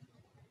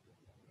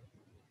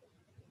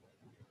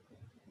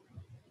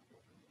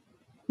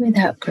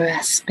 Without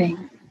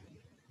grasping,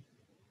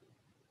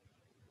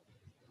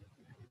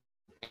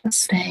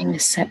 just staying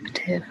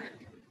receptive,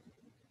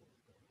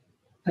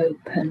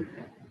 open,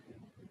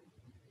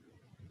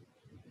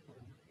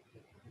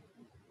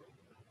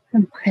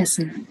 and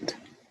present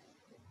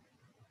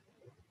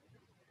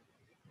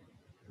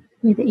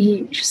with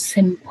each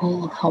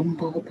simple,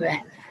 humble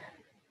breath.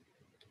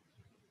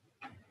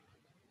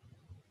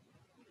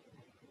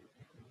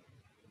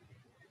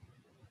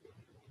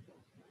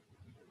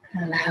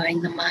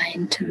 Allowing the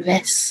mind to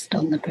rest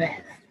on the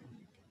breath,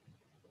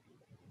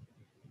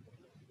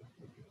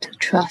 to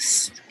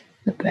trust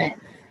the breath,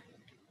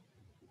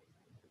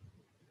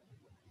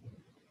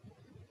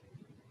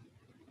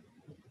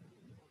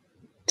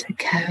 to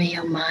carry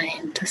your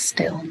mind to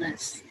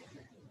stillness,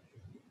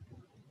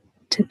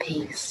 to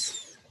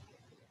peace.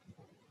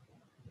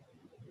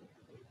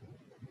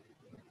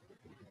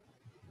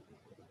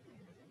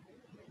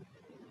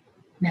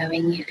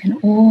 Knowing you can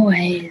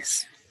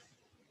always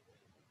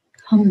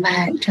come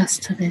back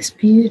just to this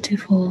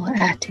beautiful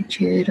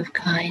attitude of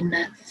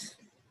kindness,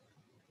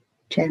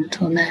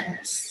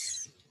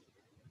 gentleness,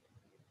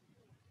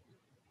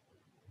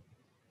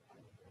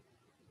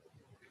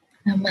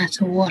 no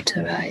matter what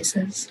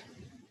arises.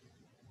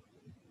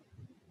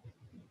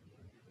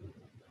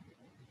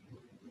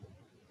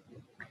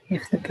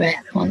 If the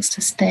breath wants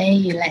to stay,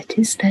 you let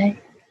it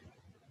stay.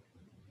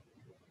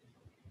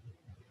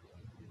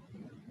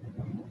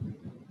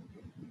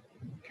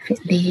 If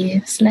it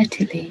leaves, let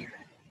it leave.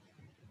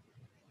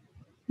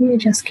 You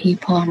just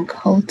keep on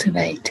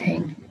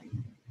cultivating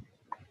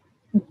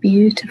a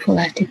beautiful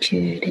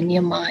attitude in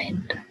your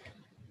mind.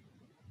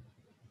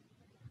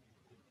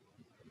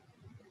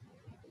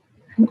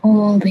 And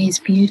all these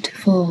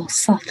beautiful,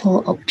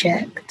 subtle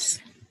objects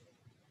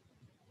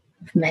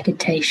of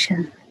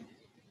meditation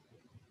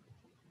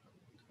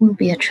will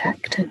be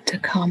attracted to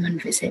come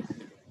and visit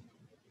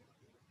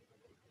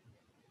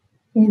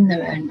in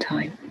their own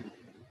time.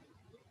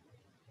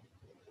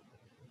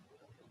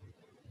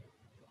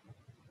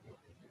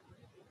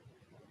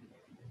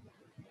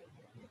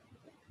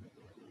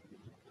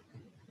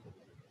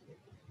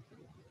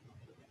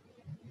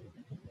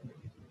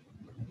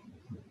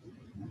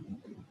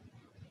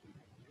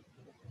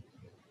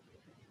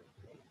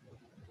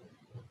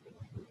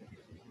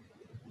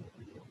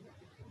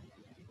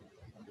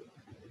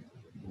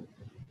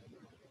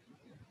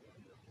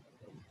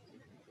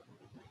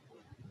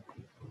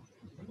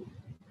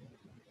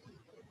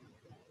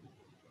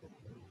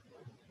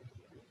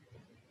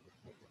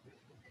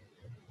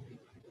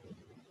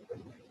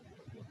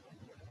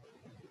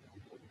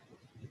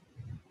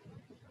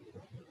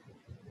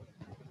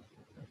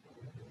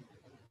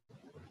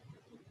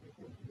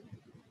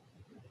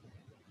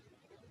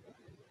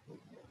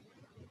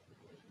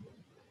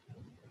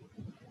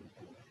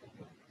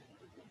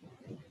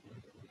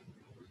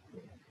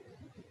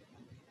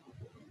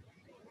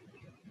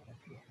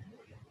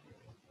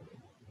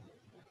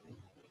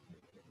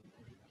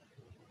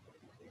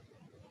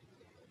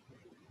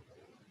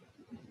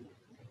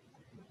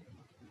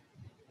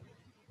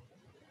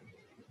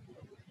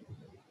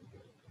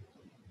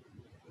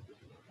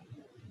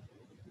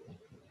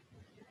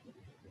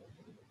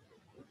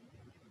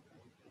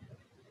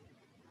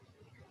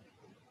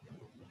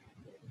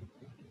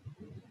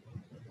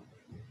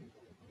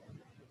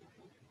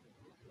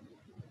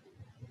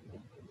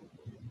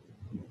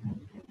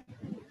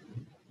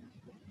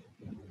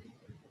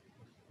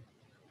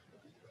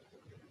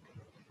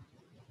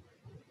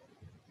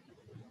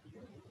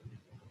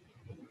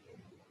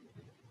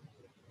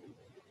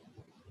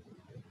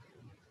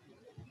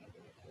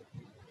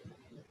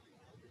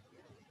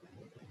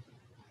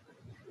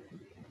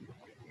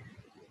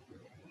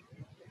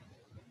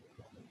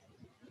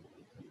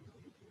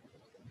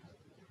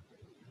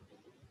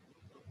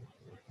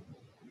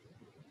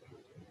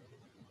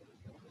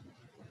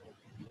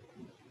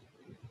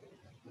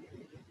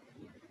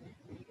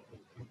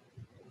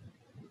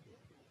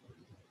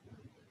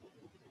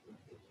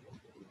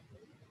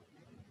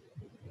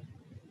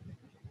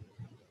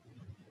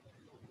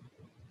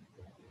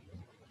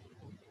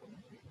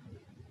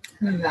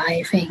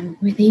 arriving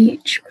with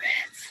each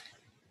breath,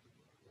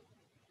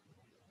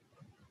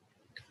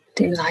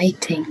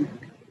 delighting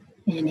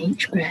in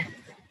each breath,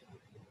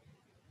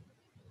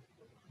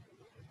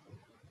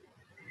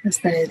 as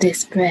though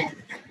this breath,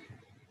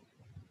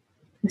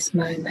 this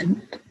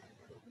moment,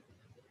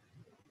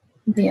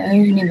 the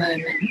only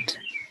moment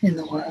in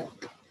the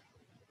world.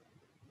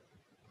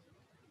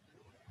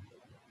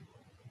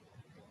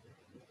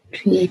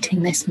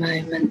 Treating this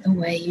moment the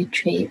way you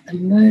treat the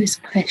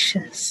most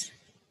precious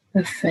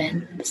of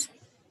friends.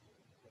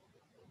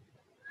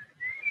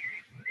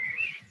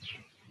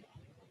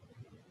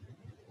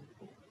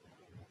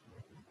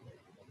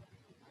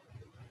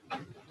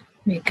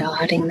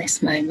 Regarding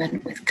this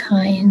moment with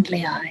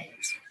kindly eyes.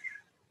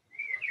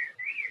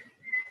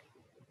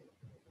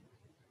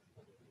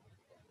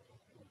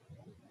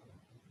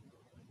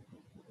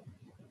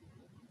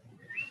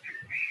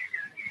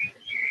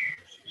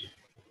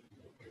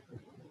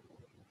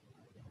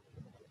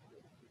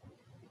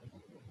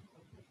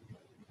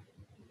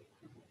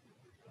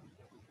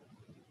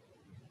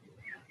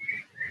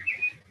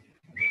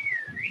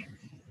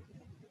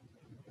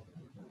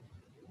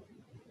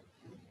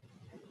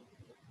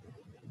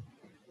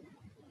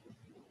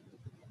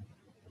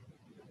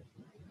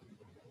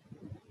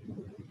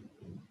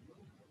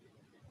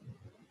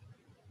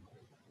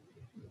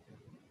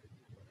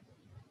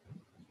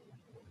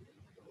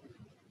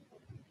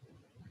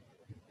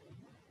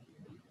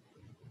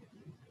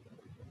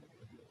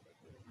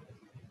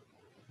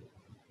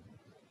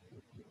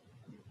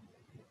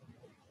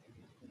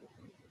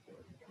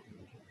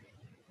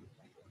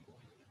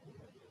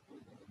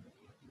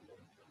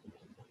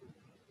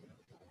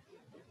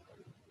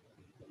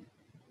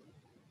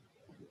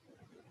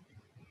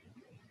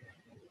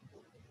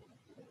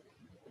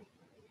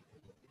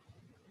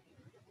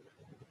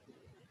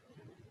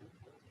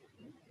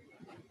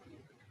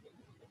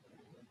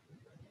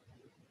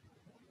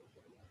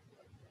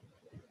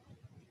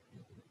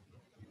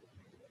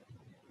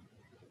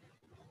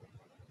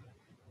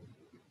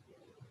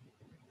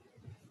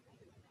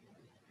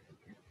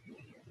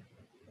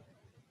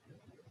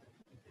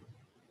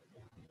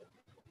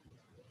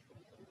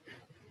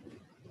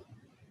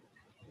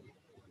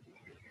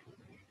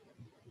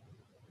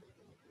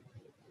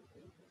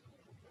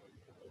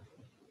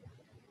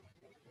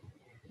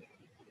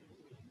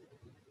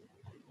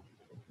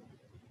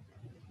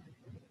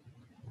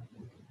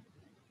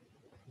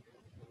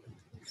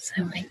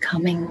 So we're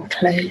coming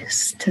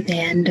close to the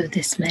end of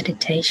this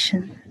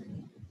meditation,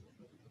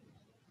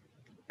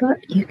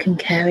 but you can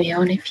carry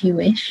on if you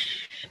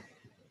wish.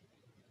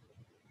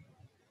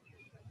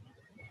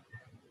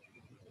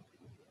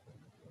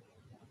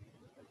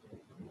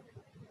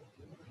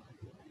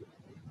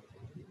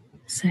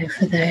 So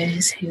for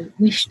those who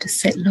wish to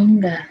sit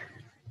longer,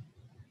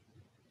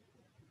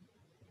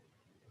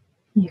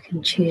 you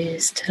can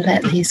choose to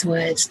let these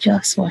words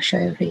just wash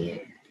over you.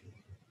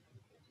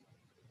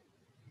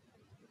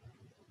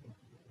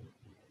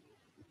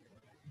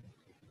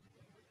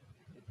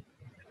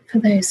 For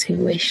those who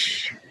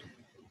wish,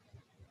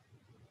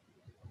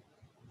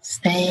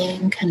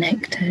 staying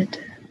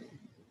connected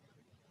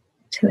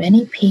to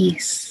any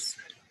peace,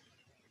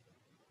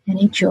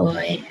 any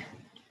joy,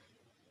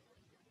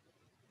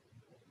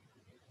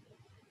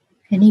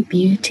 any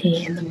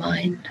beauty in the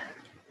mind.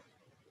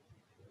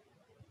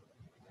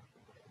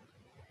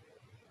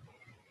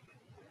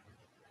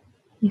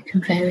 You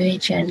can very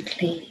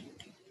gently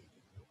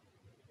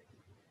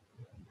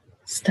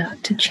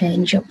start to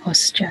change your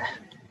posture.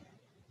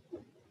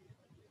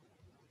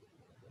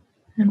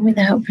 And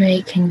without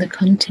breaking the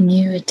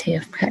continuity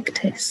of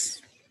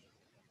practice,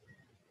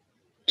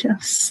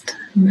 just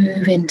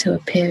move into a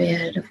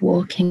period of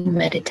walking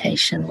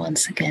meditation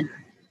once again.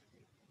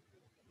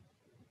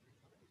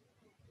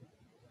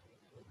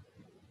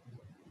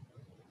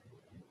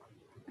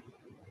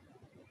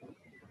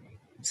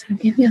 So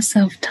give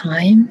yourself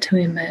time to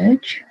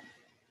emerge.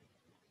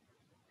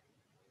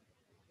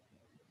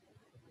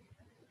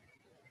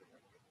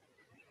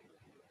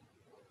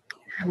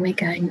 And we're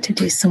going to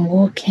do some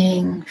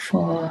walking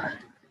for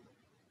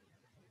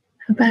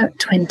about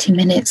 20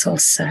 minutes or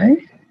so.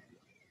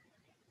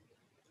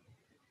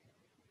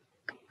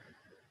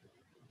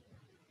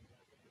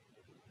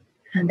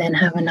 And then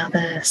have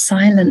another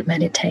silent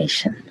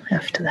meditation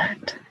after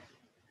that.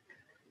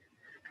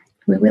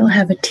 We will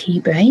have a tea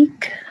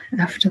break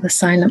after the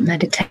silent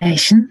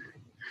meditation.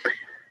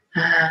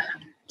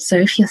 So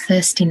if you're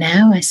thirsty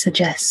now, I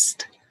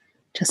suggest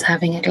just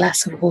having a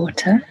glass of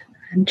water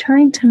and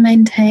trying to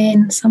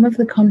maintain some of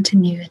the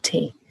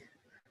continuity.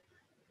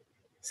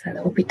 So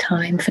there will be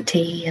time for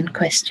tea and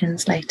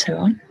questions later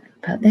on.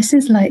 But this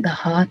is like the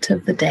heart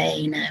of the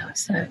day now.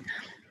 So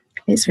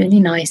it's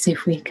really nice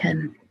if we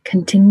can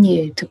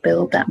continue to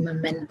build that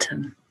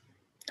momentum,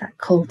 that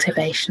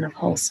cultivation of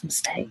wholesome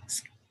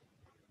states.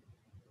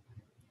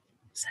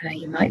 So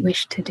you might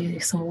wish to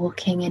do some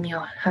walking in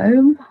your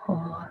home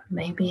or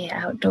maybe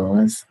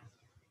outdoors.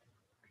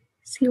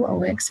 See what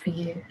works for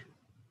you.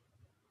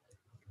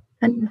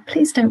 And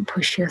please don't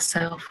push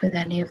yourself with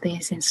any of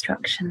these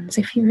instructions.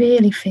 If you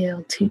really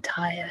feel too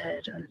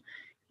tired and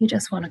you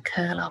just want to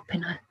curl up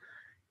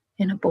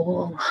in a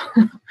ball,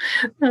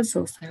 that's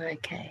also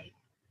okay.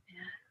 Yeah,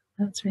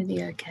 that's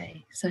really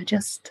okay. So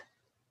just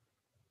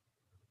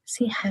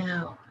see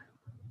how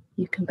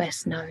you can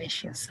best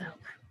nourish yourself.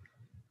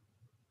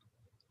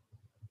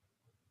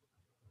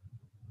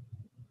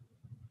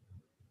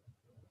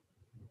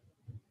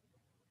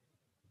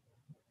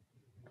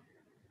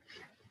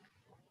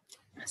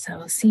 So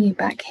I'll see you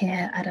back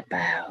here at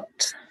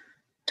about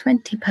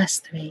 20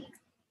 past 3.